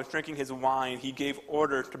Belshazzar was drinking his wine, he gave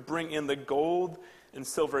orders to bring in the gold and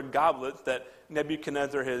silver goblets that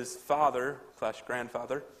Nebuchadnezzar, his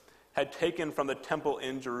father/grandfather, had taken from the temple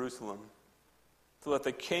in Jerusalem, so that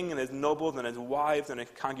the king and his nobles and his wives and his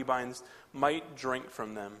concubines might drink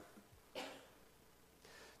from them.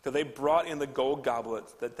 So they brought in the gold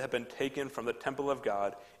goblets that had been taken from the temple of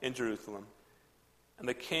God in Jerusalem. And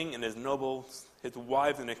the king and his nobles, his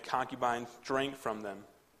wives and his concubines drank from them.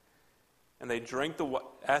 And as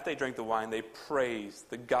they drank the wine, they praised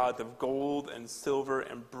the gods of gold and silver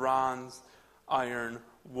and bronze, iron,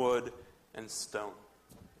 wood, and stone.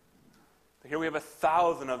 Here we have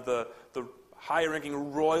 1,000 of the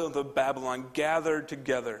high-ranking royals of Babylon gathered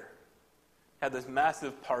together, had this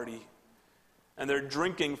massive party, and they're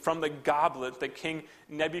drinking from the goblet that King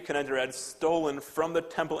Nebuchadnezzar had stolen from the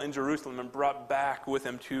temple in Jerusalem and brought back with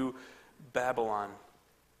him to Babylon.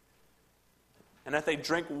 And as they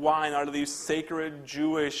drink wine out of these sacred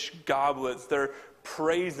Jewish goblets, they're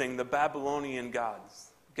praising the Babylonian gods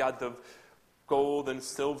of gold and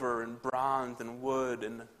silver and bronze and wood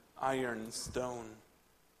and iron and stone.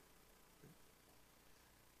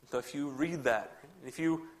 So if you read that, if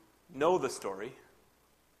you know the story,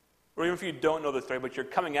 or even if you don't know the story, but you're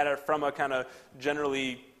coming at it from a kind of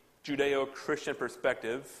generally Judeo-Christian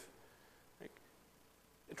perspective,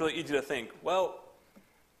 it's really easy to think, well,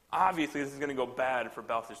 obviously this is going to go bad for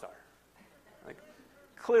Belshazzar.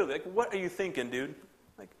 Clearly, what are you thinking, dude?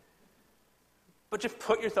 But just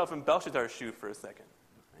put yourself in Belshazzar's shoe for a second.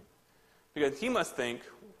 Right? Because he must think,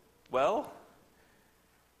 well,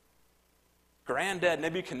 Granddad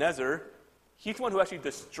Nebuchadnezzar, he's the one who actually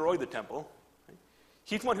destroyed the temple.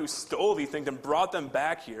 He's the one who stole these things and brought them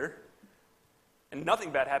back here. And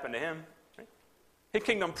nothing bad happened to him. His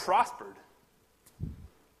kingdom prospered.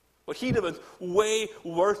 What he did was way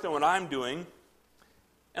worse than what I'm doing.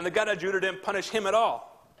 And the God of Judah didn't punish him at all.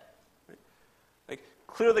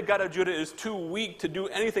 Clearly the God of Judah is too weak to do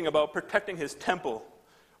anything about protecting his temple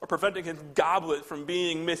or preventing his goblet from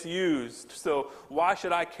being misused. So why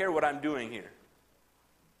should I care what I'm doing here?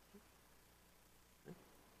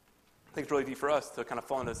 I think it's really easy for us to kind of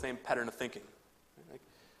fall into the same pattern of thinking.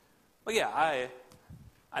 Well, yeah,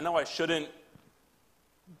 I know I shouldn't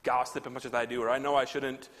gossip as much as I do, or I know I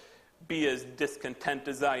shouldn't be as discontent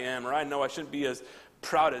as I am, or I know I shouldn't be as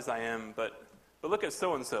proud as I am, but look at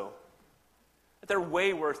so-and-so. They're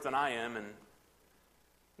way worse than I am, and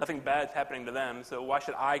nothing bad's happening to them, so why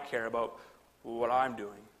should I care about what I'm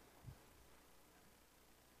doing?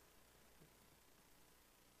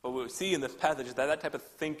 But what we see in this passage is that type of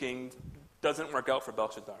thinking doesn't work out for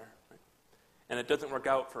Belshazzar. Right? And it doesn't work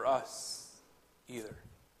out for us either.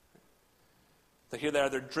 So here they are,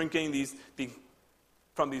 they're drinking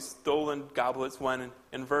from these stolen goblets when,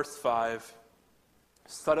 in verse 5,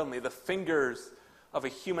 suddenly the fingers of a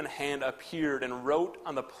human hand appeared and wrote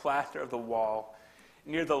on the plaster of the wall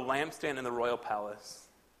near the lampstand in the royal palace.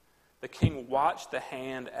 The king watched the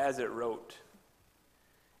hand as it wrote,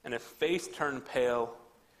 and his face turned pale,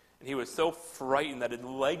 and he was so frightened that his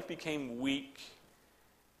legs became weak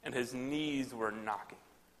and his knees were knocking.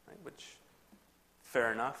 Right? Which,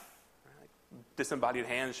 fair enough. Right? Disembodied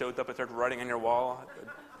hand shows up and starts writing on your wall.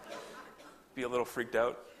 I'd be a little freaked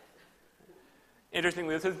out.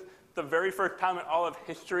 Interestingly, this is the very first time in all of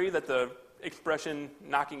history that the expression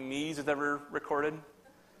knocking knees is ever recorded.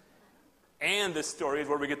 And this story is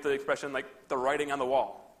where we get the expression like the writing on the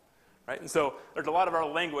wall. Right? And so there's a lot of our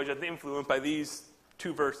language that's influenced by these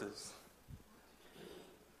two verses.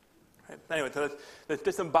 Right? Anyway, so this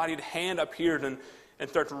disembodied hand appeared and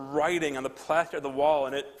starts writing on the plaster of the wall,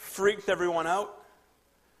 and it freaks everyone out.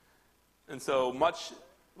 And so much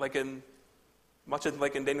like in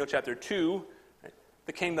Daniel chapter 2, right,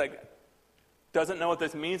 the king doesn't know what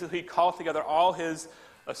this means, so he calls together all his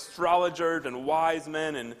astrologers and wise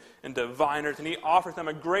men and diviners, and he offers them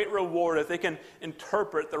a great reward if they can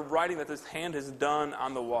interpret the writing that this hand has done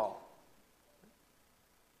on the wall.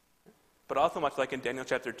 But also much like in Daniel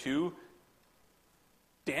chapter 2,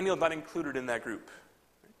 Daniel's not included in that group.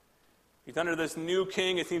 He's under this new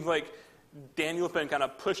king. It seems like Daniel's been kind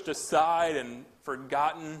of pushed aside and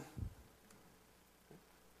forgotten.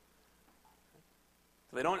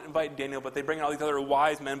 So they don't invite Daniel, but they bring in all these other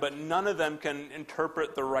wise men, but none of them can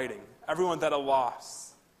interpret the writing. Everyone's at a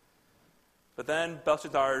loss. But then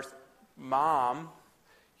Belshazzar's mom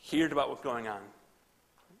hears about what's going on.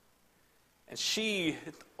 And she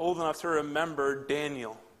is old enough to remember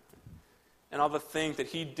Daniel and all the things that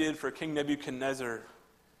he did for King Nebuchadnezzar.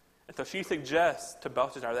 And so she suggests to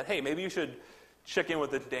Belshazzar that, hey, maybe you should check in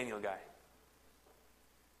with this Daniel guy.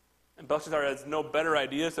 And Belshazzar has no better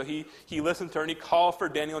idea, so he listens to her and he calls for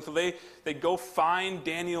Daniel. And so they go find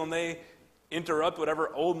Daniel and they interrupt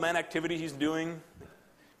whatever old man activity he's doing.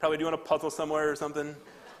 Probably doing a puzzle somewhere or something.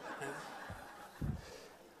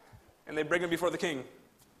 And they bring him before the king.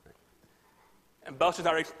 And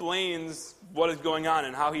Belshazzar explains what is going on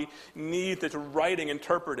and how he needs this writing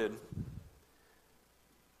interpreted.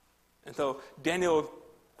 And so Daniel is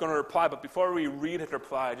going to reply, but before we read his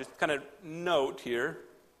reply, just kind of note here.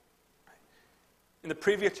 In the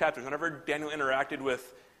previous chapters, whenever Daniel interacted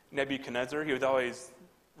with Nebuchadnezzar, he was always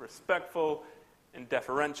respectful and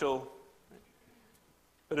deferential.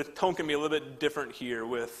 But his tone can be a little bit different here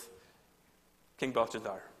with King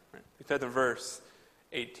Belshazzar. He says in verse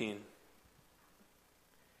 18,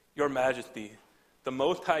 Your Majesty, the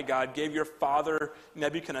Most High God gave your father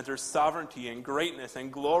Nebuchadnezzar sovereignty and greatness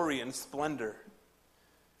and glory and splendor.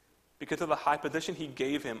 Because of the high position he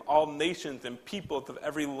gave him, all nations and peoples of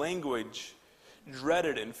every language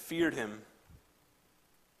dreaded and feared him.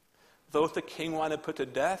 Those the king wanted to put to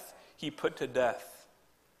death, he put to death.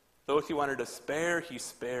 Those he wanted to spare, he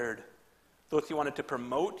spared. Those he wanted to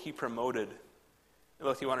promote, he promoted. And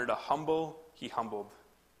those he wanted to humble, he humbled.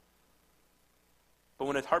 But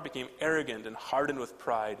when his heart became arrogant and hardened with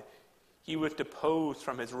pride, he was deposed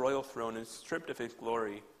from his royal throne and stripped of his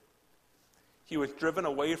glory. He was driven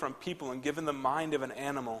away from people and given the mind of an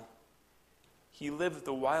animal. He lived with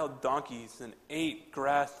the wild donkeys and ate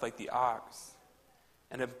grass like the ox.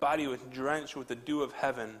 And his body was drenched with the dew of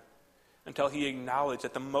heaven until he acknowledged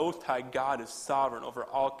that the Most High God is sovereign over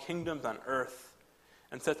all kingdoms on earth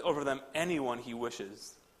and sets over them anyone he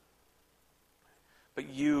wishes. But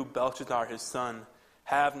you, Belshazzar, his son,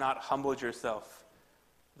 have not humbled yourself,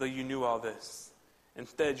 though you knew all this.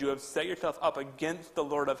 Instead, you have set yourself up against the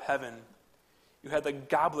Lord of heaven. You had the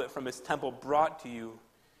goblet from his temple brought to you.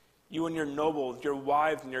 You and your nobles, your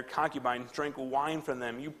wives and your concubines drank wine from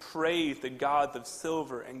them. You praised the gods of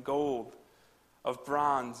silver and gold, of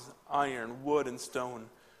bronze, iron, wood, and stone,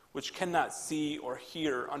 which cannot see or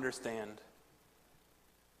hear or understand.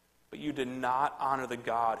 But you did not honor the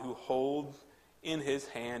God who holds in his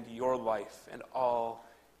hand your life and all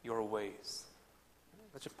your ways.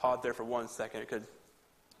 Let's just pause there for 1 second, because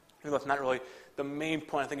even though it's not really the main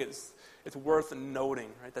point, I think it's worth noting,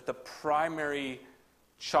 right, that the primary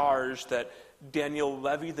charge that Daniel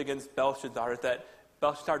levies against Belshazzar is that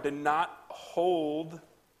Belshazzar did not hold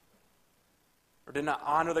or did not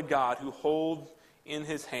honor the God who holds in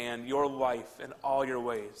his hand your life and all your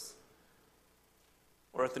ways.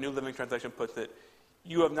 Or as the New Living Translation puts it,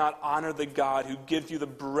 you have not honored the God who gives you the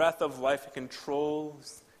breath of life and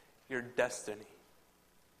controls your destiny.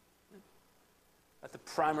 That's the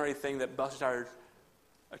primary thing that Belshazzar is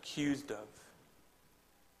accused of.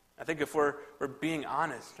 I think if we're being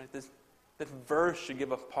honest, right, this verse should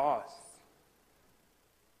give us pause.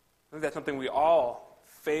 I think that's something we all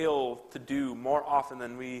fail to do more often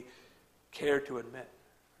than we care to admit.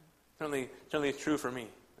 Certainly it's true for me.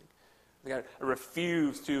 I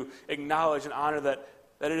refuse to acknowledge and honor that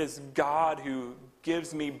it is God who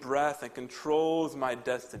gives me breath and controls my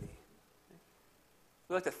destiny.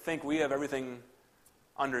 We like to think we have everything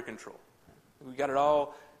under control. We got it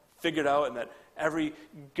all figured out, and that every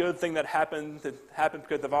good thing that happens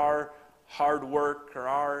because of our hard work or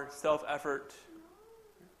our self-effort.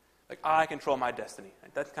 Like, I control my destiny.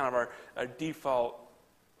 That's kind of our default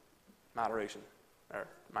moderation or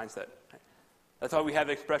mindset. That's why we have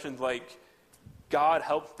expressions like, God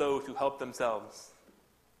helps those who help themselves.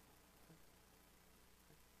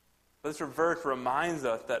 But this verse reminds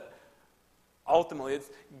us that ultimately it's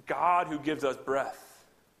God who gives us breath.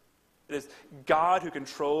 It is God who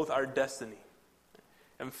controls our destiny.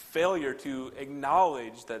 And failure to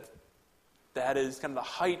acknowledge that is kind of the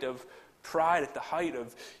height of pride, at the height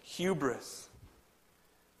of hubris.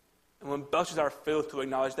 And when Belshazzar fails to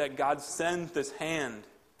acknowledge that, God sends this hand.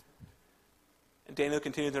 And Daniel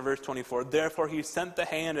continues in verse 24. Therefore he sent the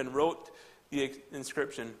hand and wrote the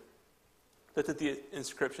inscription. This is the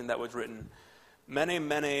inscription that was written. Mene,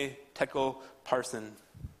 mene, tekel, parsin.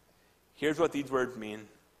 Here's what these words mean.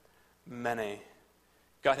 Mene.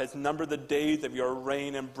 God has numbered the days of your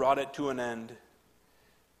reign and brought it to an end.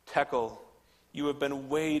 Tekel. You have been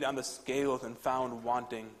weighed on the scales and found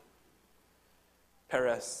wanting.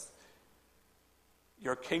 Peres.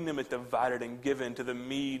 Your kingdom is divided and given to the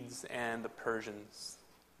Medes and the Persians.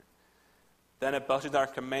 Then at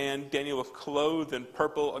Belshazzar's command, Daniel was clothed in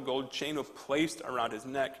purple, a gold chain was placed around his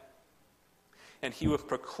neck, and he was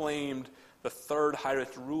proclaimed the third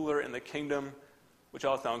highest ruler in the kingdom, which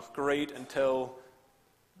all sounds great until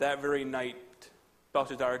that very night,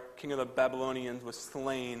 Belshazzar, king of the Babylonians, was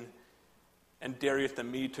slain, and Darius the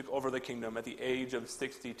Mede took over the kingdom at the age of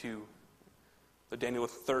 62. So Daniel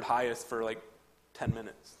was third highest for 10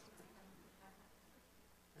 minutes.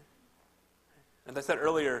 As I said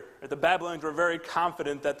earlier, the Babylonians were very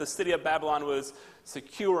confident that the city of Babylon was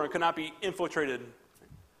secure and could not be infiltrated.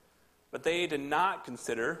 But they did not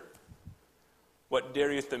consider what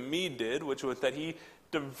Darius the Mede did, which was that he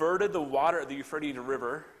diverted the water of the Euphrates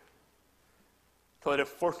River so that a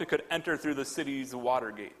fortune could enter through the city's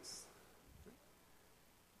water gates.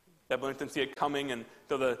 Babylonians didn't see it coming, and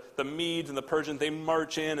so the Medes and the Persians, they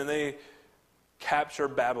march in and they capture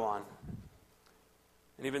Babylon.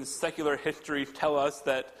 And even secular history tell us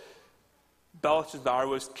that Belshazzar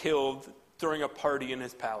was killed during a party in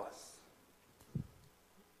his palace.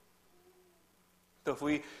 So if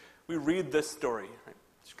we read this story, right,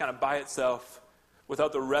 just kind of by itself,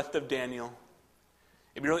 without the rest of Daniel,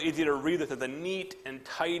 it'd be really easy to read this as a neat and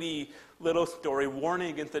tidy little story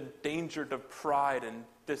warning against the danger of pride and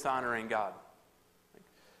dishonoring God.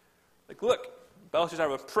 Like, look, Belshazzar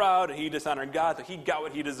was proud and he dishonored God, so he got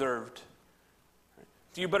what he deserved.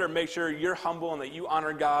 So you better make sure you're humble and that you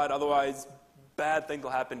honor God, otherwise bad things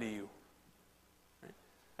will happen to you. Right?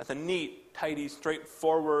 That's a neat, tidy,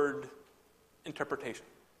 straightforward interpretation.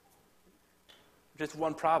 Just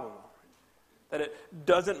one problem, that it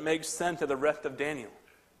doesn't make sense to the rest of Daniel.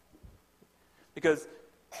 Because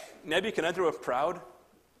Nebuchadnezzar was proud.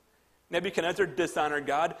 Nebuchadnezzar dishonored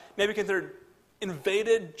God. Nebuchadnezzar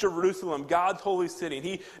invaded Jerusalem, God's holy city, and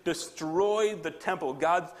he destroyed the temple,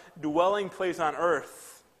 God's dwelling place on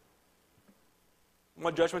earth.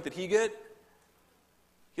 What judgment did he get?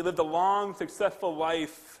 He lived a long, successful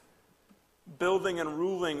life building and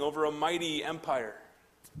ruling over a mighty empire.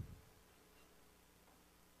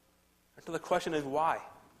 So the question is why?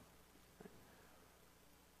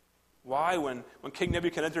 Why, when King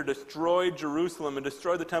Nebuchadnezzar destroyed Jerusalem and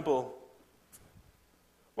destroyed the temple,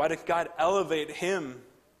 why did God elevate him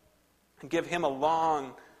and give him a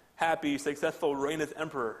long, happy, successful reign as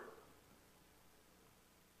emperor?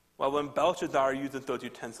 While when Belshazzar uses those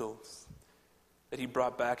utensils that he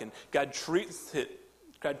brought back, and God treats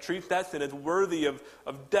that sin as worthy of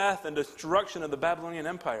death and destruction of the Babylonian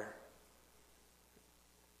Empire.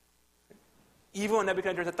 Even when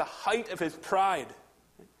Nebuchadnezzar is at the height of his pride,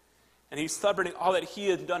 and he's celebrating all that he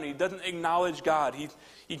has done, and he doesn't acknowledge God.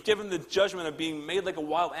 He's given the judgment of being made like a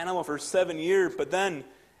wild animal for 7 years, but then,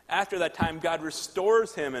 after that time, God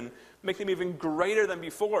restores him and makes him even greater than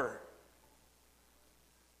before.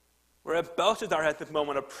 Whereas Belshazzar has this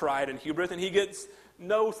moment of pride and hubris, and he gets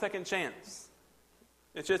no second chance.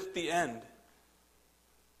 It's just the end.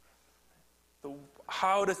 So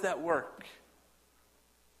how does that work?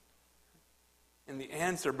 And the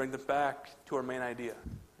answer brings us back to our main idea.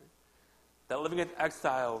 That living as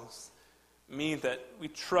exiles means that we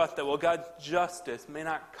trust that while God's justice may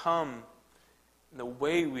not come in the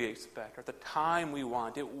way we expect or at the time we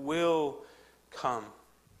want, it will come.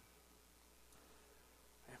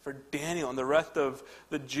 For Daniel and the rest of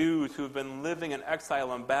the Jews who have been living in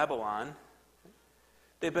exile in Babylon,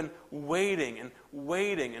 they've been waiting and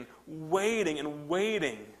waiting and waiting and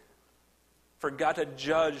waiting for God to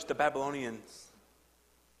judge the Babylonians.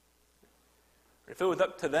 If it was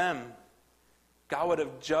up to them, God would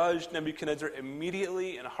have judged Nebuchadnezzar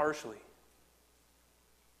immediately and harshly.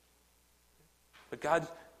 But God's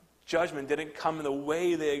judgment didn't come in the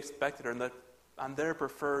way they expected or on their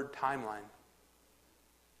preferred timeline.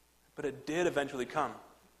 But it did eventually come.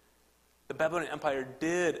 The Babylonian Empire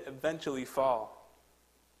did eventually fall.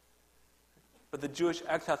 But the Jewish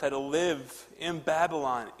exiles had to live in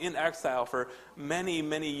Babylon, in exile, for many,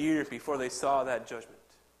 many years before they saw that judgment.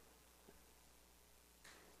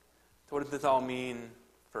 So what does this all mean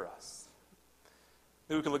for us?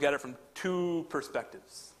 Maybe we can look at it from two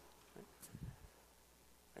perspectives.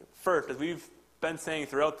 First, as we've been saying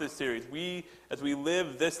throughout this series, as we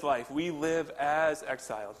live this life, we live as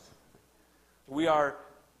exiles. We are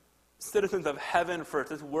citizens of heaven first.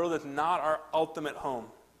 This world is not our ultimate home.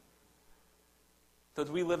 So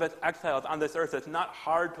as we live as exiles on this earth, it's not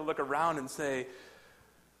hard to look around and say,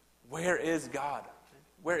 where is God?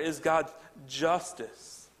 Where is God's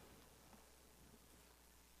justice?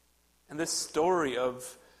 And this story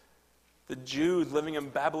of the Jews living in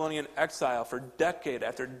Babylonian exile for decade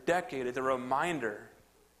after decade is a reminder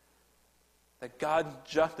that God's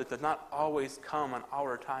justice does not always come on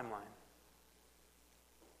our timeline.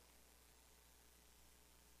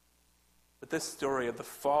 But this story of the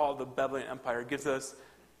fall of the Babylonian Empire gives us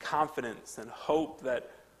confidence and hope that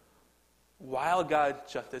while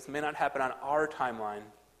God's justice may not happen on our timeline,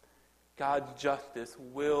 God's justice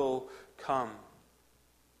will come.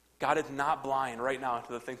 God is not blind right now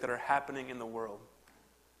to the things that are happening in the world.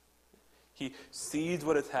 He sees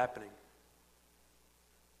what is happening.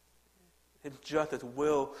 His justice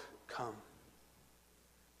will come.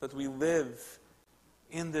 As we live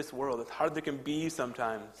in this world, as hard as it can be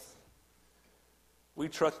sometimes, we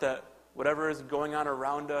trust that whatever is going on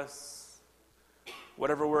around us,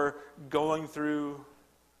 whatever we're going through,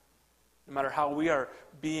 no matter how we are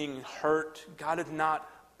being hurt, God is not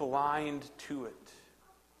blind to it.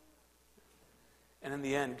 And in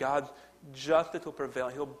the end, God's justice will prevail.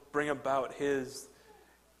 He'll bring about His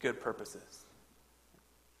good purposes.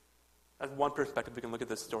 That's one perspective we can look at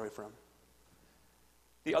this story from.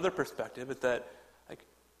 The other perspective is that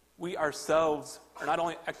we ourselves are not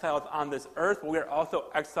only exiles on this earth, but we are also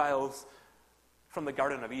exiles from the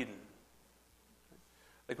Garden of Eden.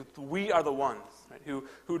 We are the ones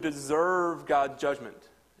who deserve God's judgment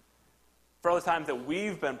for all the times that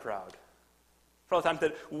we've been proud, for all the times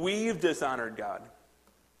that we've dishonored God,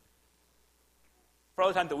 for all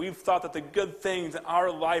the times that we've thought that the good things in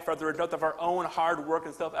our life are the result of our own hard work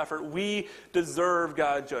and self-effort. We deserve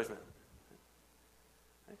God's judgment.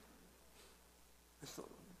 It's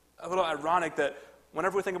a little ironic that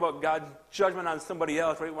whenever we think about God's judgment on somebody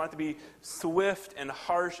else, we want it to be swift and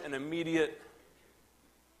harsh and immediate.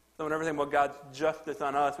 So whenever we think about God's justice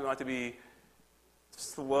on us, we want it to be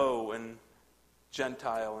slow and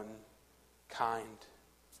Gentile and kind.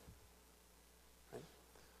 Right?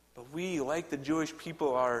 But we, like the Jewish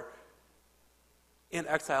people, are in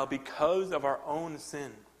exile because of our own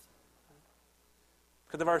sin.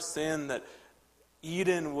 Because of our sin, that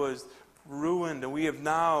Eden was ruined, and we have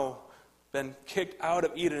now been kicked out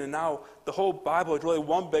of Eden, and now the whole Bible is really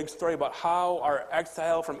one big story about how our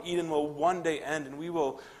exile from Eden will one day end, and we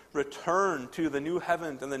will return to the new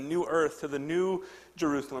heavens and the new earth, to the new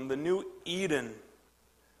Jerusalem, the new Eden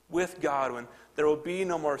with God, when there will be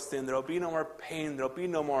no more sin, there will be no more pain, there will be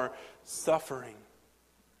no more suffering.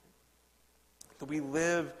 So we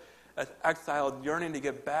live as exiled, yearning to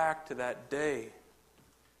get back to that day.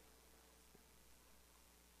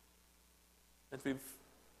 As we've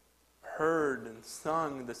heard and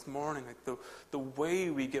sung this morning, like the way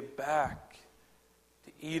we get back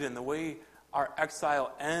to Eden, the way our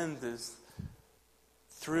exile ends is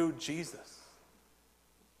through Jesus.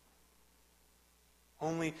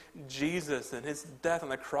 Only Jesus and his death on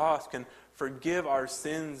the cross can forgive our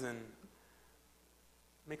sins and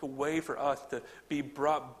make a way for us to be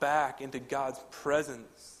brought back into God's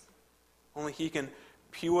presence. Only he can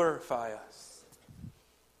purify us.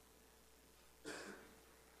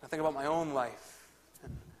 I think about my own life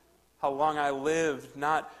and how long I lived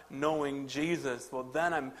not knowing Jesus. Well,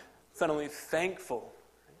 then I'm suddenly thankful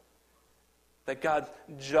that God's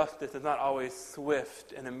justice is not always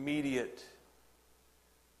swift and immediate,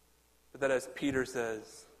 but that, as Peter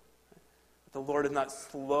says, the Lord is not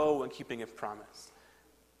slow in keeping his promise,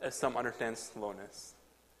 as some understand slowness.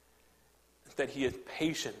 It's that he is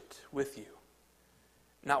patient with you,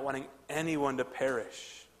 not wanting anyone to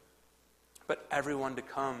perish, but everyone to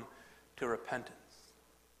come to repentance.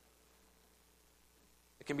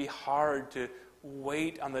 It can be hard to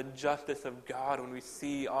wait on the justice of God when we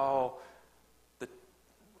see all the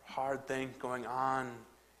hard things going on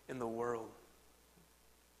in the world.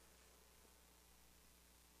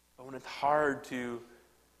 But when it's hard to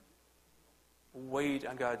wait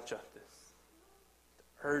on God's justice,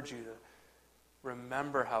 I urge you to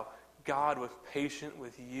remember how God was patient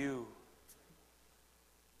with you.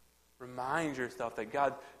 Remind yourself that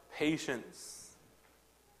God's patience,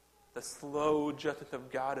 the slow justice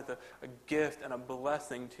of God, is a gift and a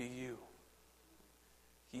blessing to you.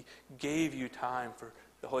 He gave you time for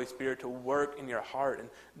the Holy Spirit to work in your heart and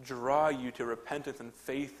draw you to repentance and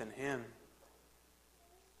faith in him.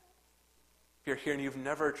 If you're here and you've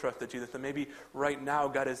never trusted Jesus, then maybe right now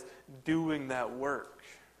God is doing that work.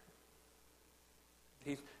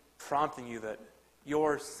 He's prompting you that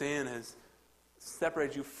your sin has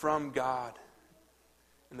separated you from God.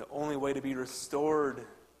 And the only way to be restored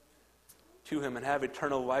to him and have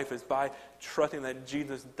eternal life is by trusting that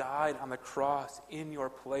Jesus died on the cross in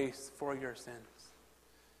your place for your sins.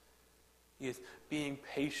 He is being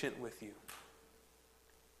patient with you.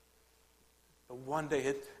 But one day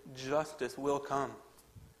his justice will come.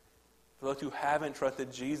 For those who haven't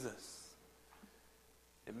trusted Jesus,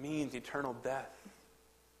 it means eternal death.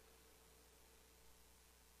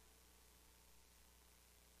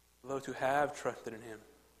 For those who have trusted in him,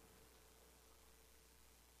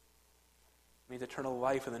 it means eternal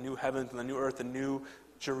life in the new heavens and the new earth, the new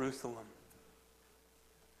Jerusalem.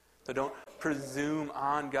 So don't presume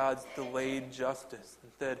on God's delayed justice.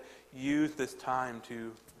 Instead, use this time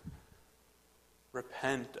to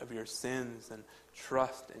repent of your sins and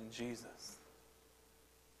trust in Jesus.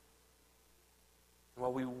 And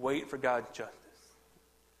while we wait for God's justice,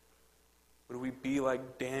 would we be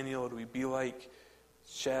like Daniel? Would we be like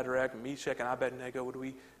Shadrach, Meshach, and Abednego? Would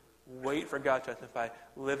we wait for God's justice by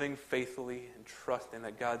living faithfully and trusting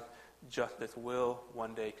that God's justice will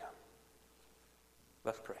one day come?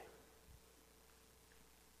 Let's pray.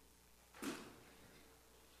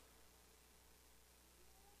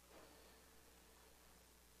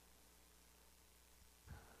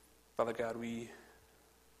 Father God, we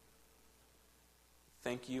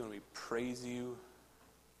thank you and we praise you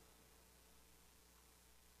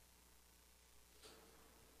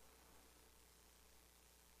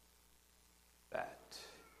that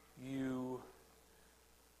you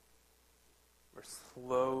were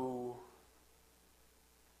slow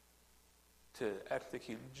to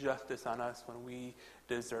execute justice on us when we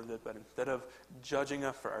deserved it, but instead of judging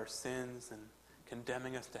us for our sins and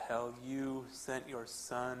condemning us to hell, you sent your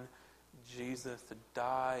Son, Jesus, to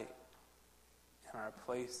die in our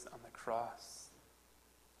place on the cross.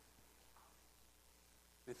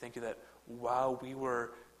 We thank you that while we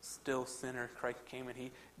were still sinners, Christ came and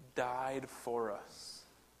he died for us.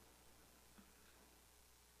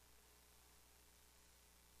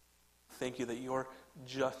 Thank you that your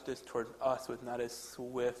justice toward us was not as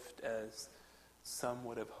swift as some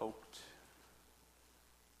would have hoped.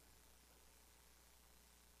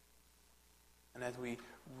 And as we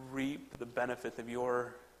reap the benefits of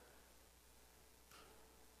your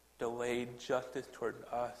delayed justice toward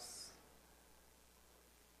us,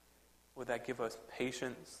 would that give us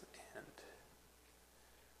patience and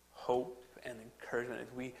hope and encouragement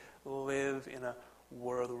as we live in a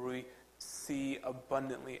world where we see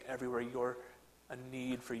abundantly everywhere a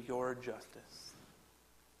need for your justice.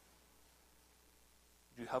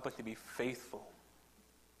 Would you help us to be faithful?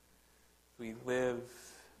 We live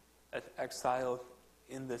as exiles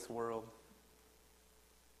in this world.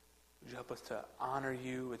 Would you help us to honor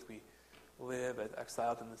you as we live as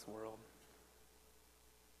exiles in this world?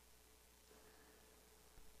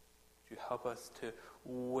 Would you help us to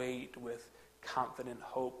wait with confident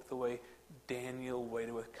hope the way Daniel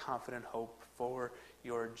waited with confident hope for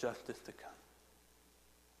your justice to come?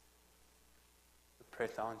 We pray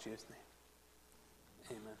it all in Jesus'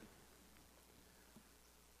 name. Amen.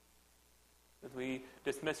 As we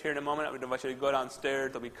dismiss here in a moment, I would invite you to go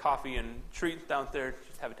downstairs. There'll be coffee and treats downstairs.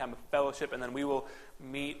 Just have a time of fellowship, and then we will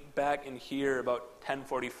meet back in here about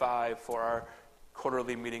 10:45 for our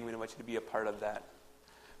quarterly meeting. We invite you to be a part of that.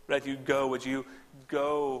 But as you go, would you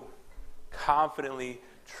go confidently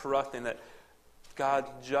trusting that God's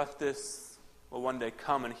justice will one day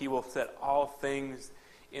come and he will set all things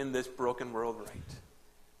in this broken world right.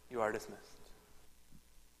 You are dismissed.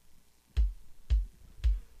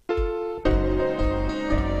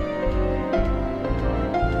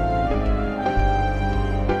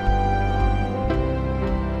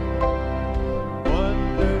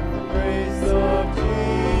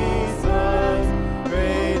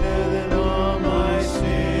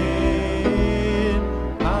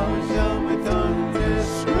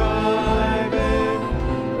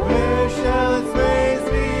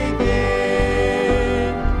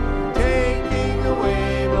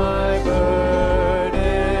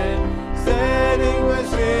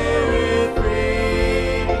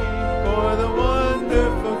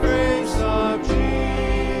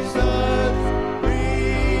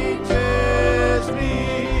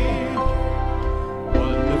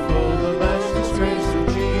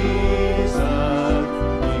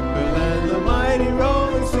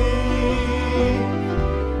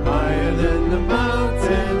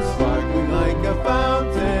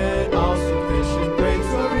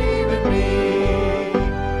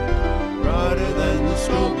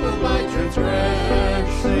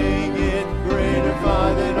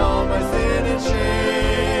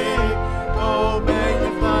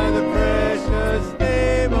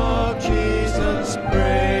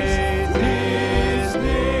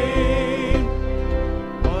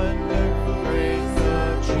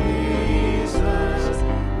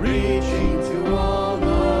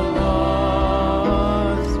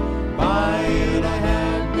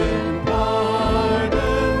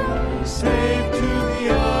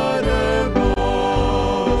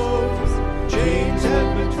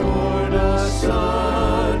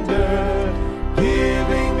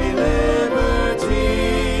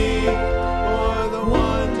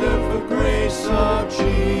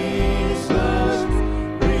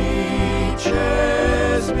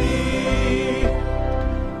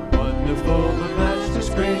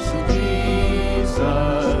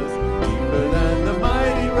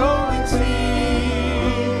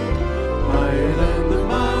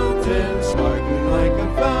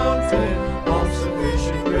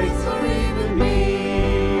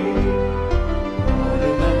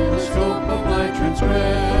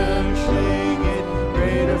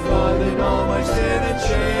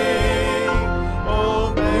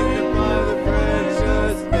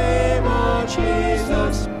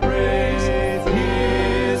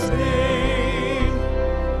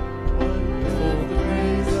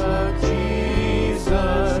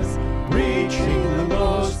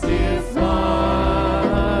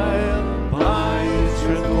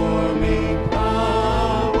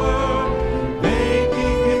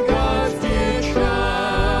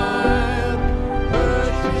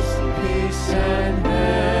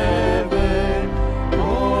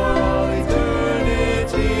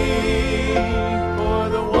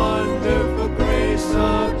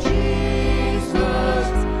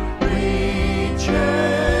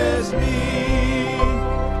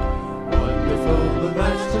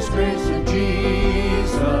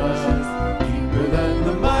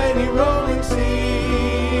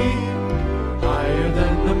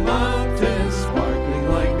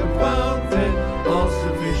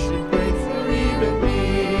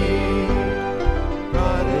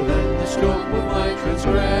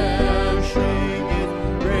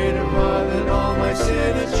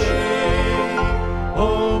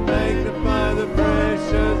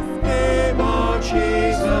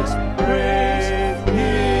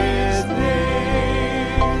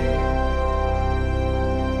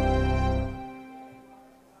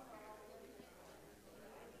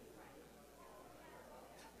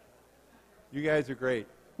 You guys are great.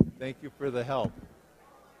 Thank you for the help.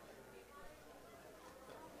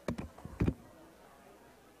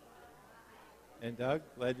 And Doug,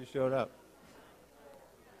 glad you showed up.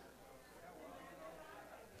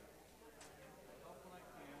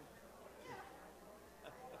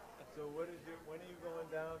 So when are you going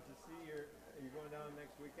down to see are you going down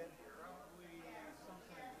next weekend? Probably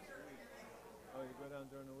sometime this week. Oh, you go down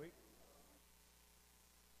during the week?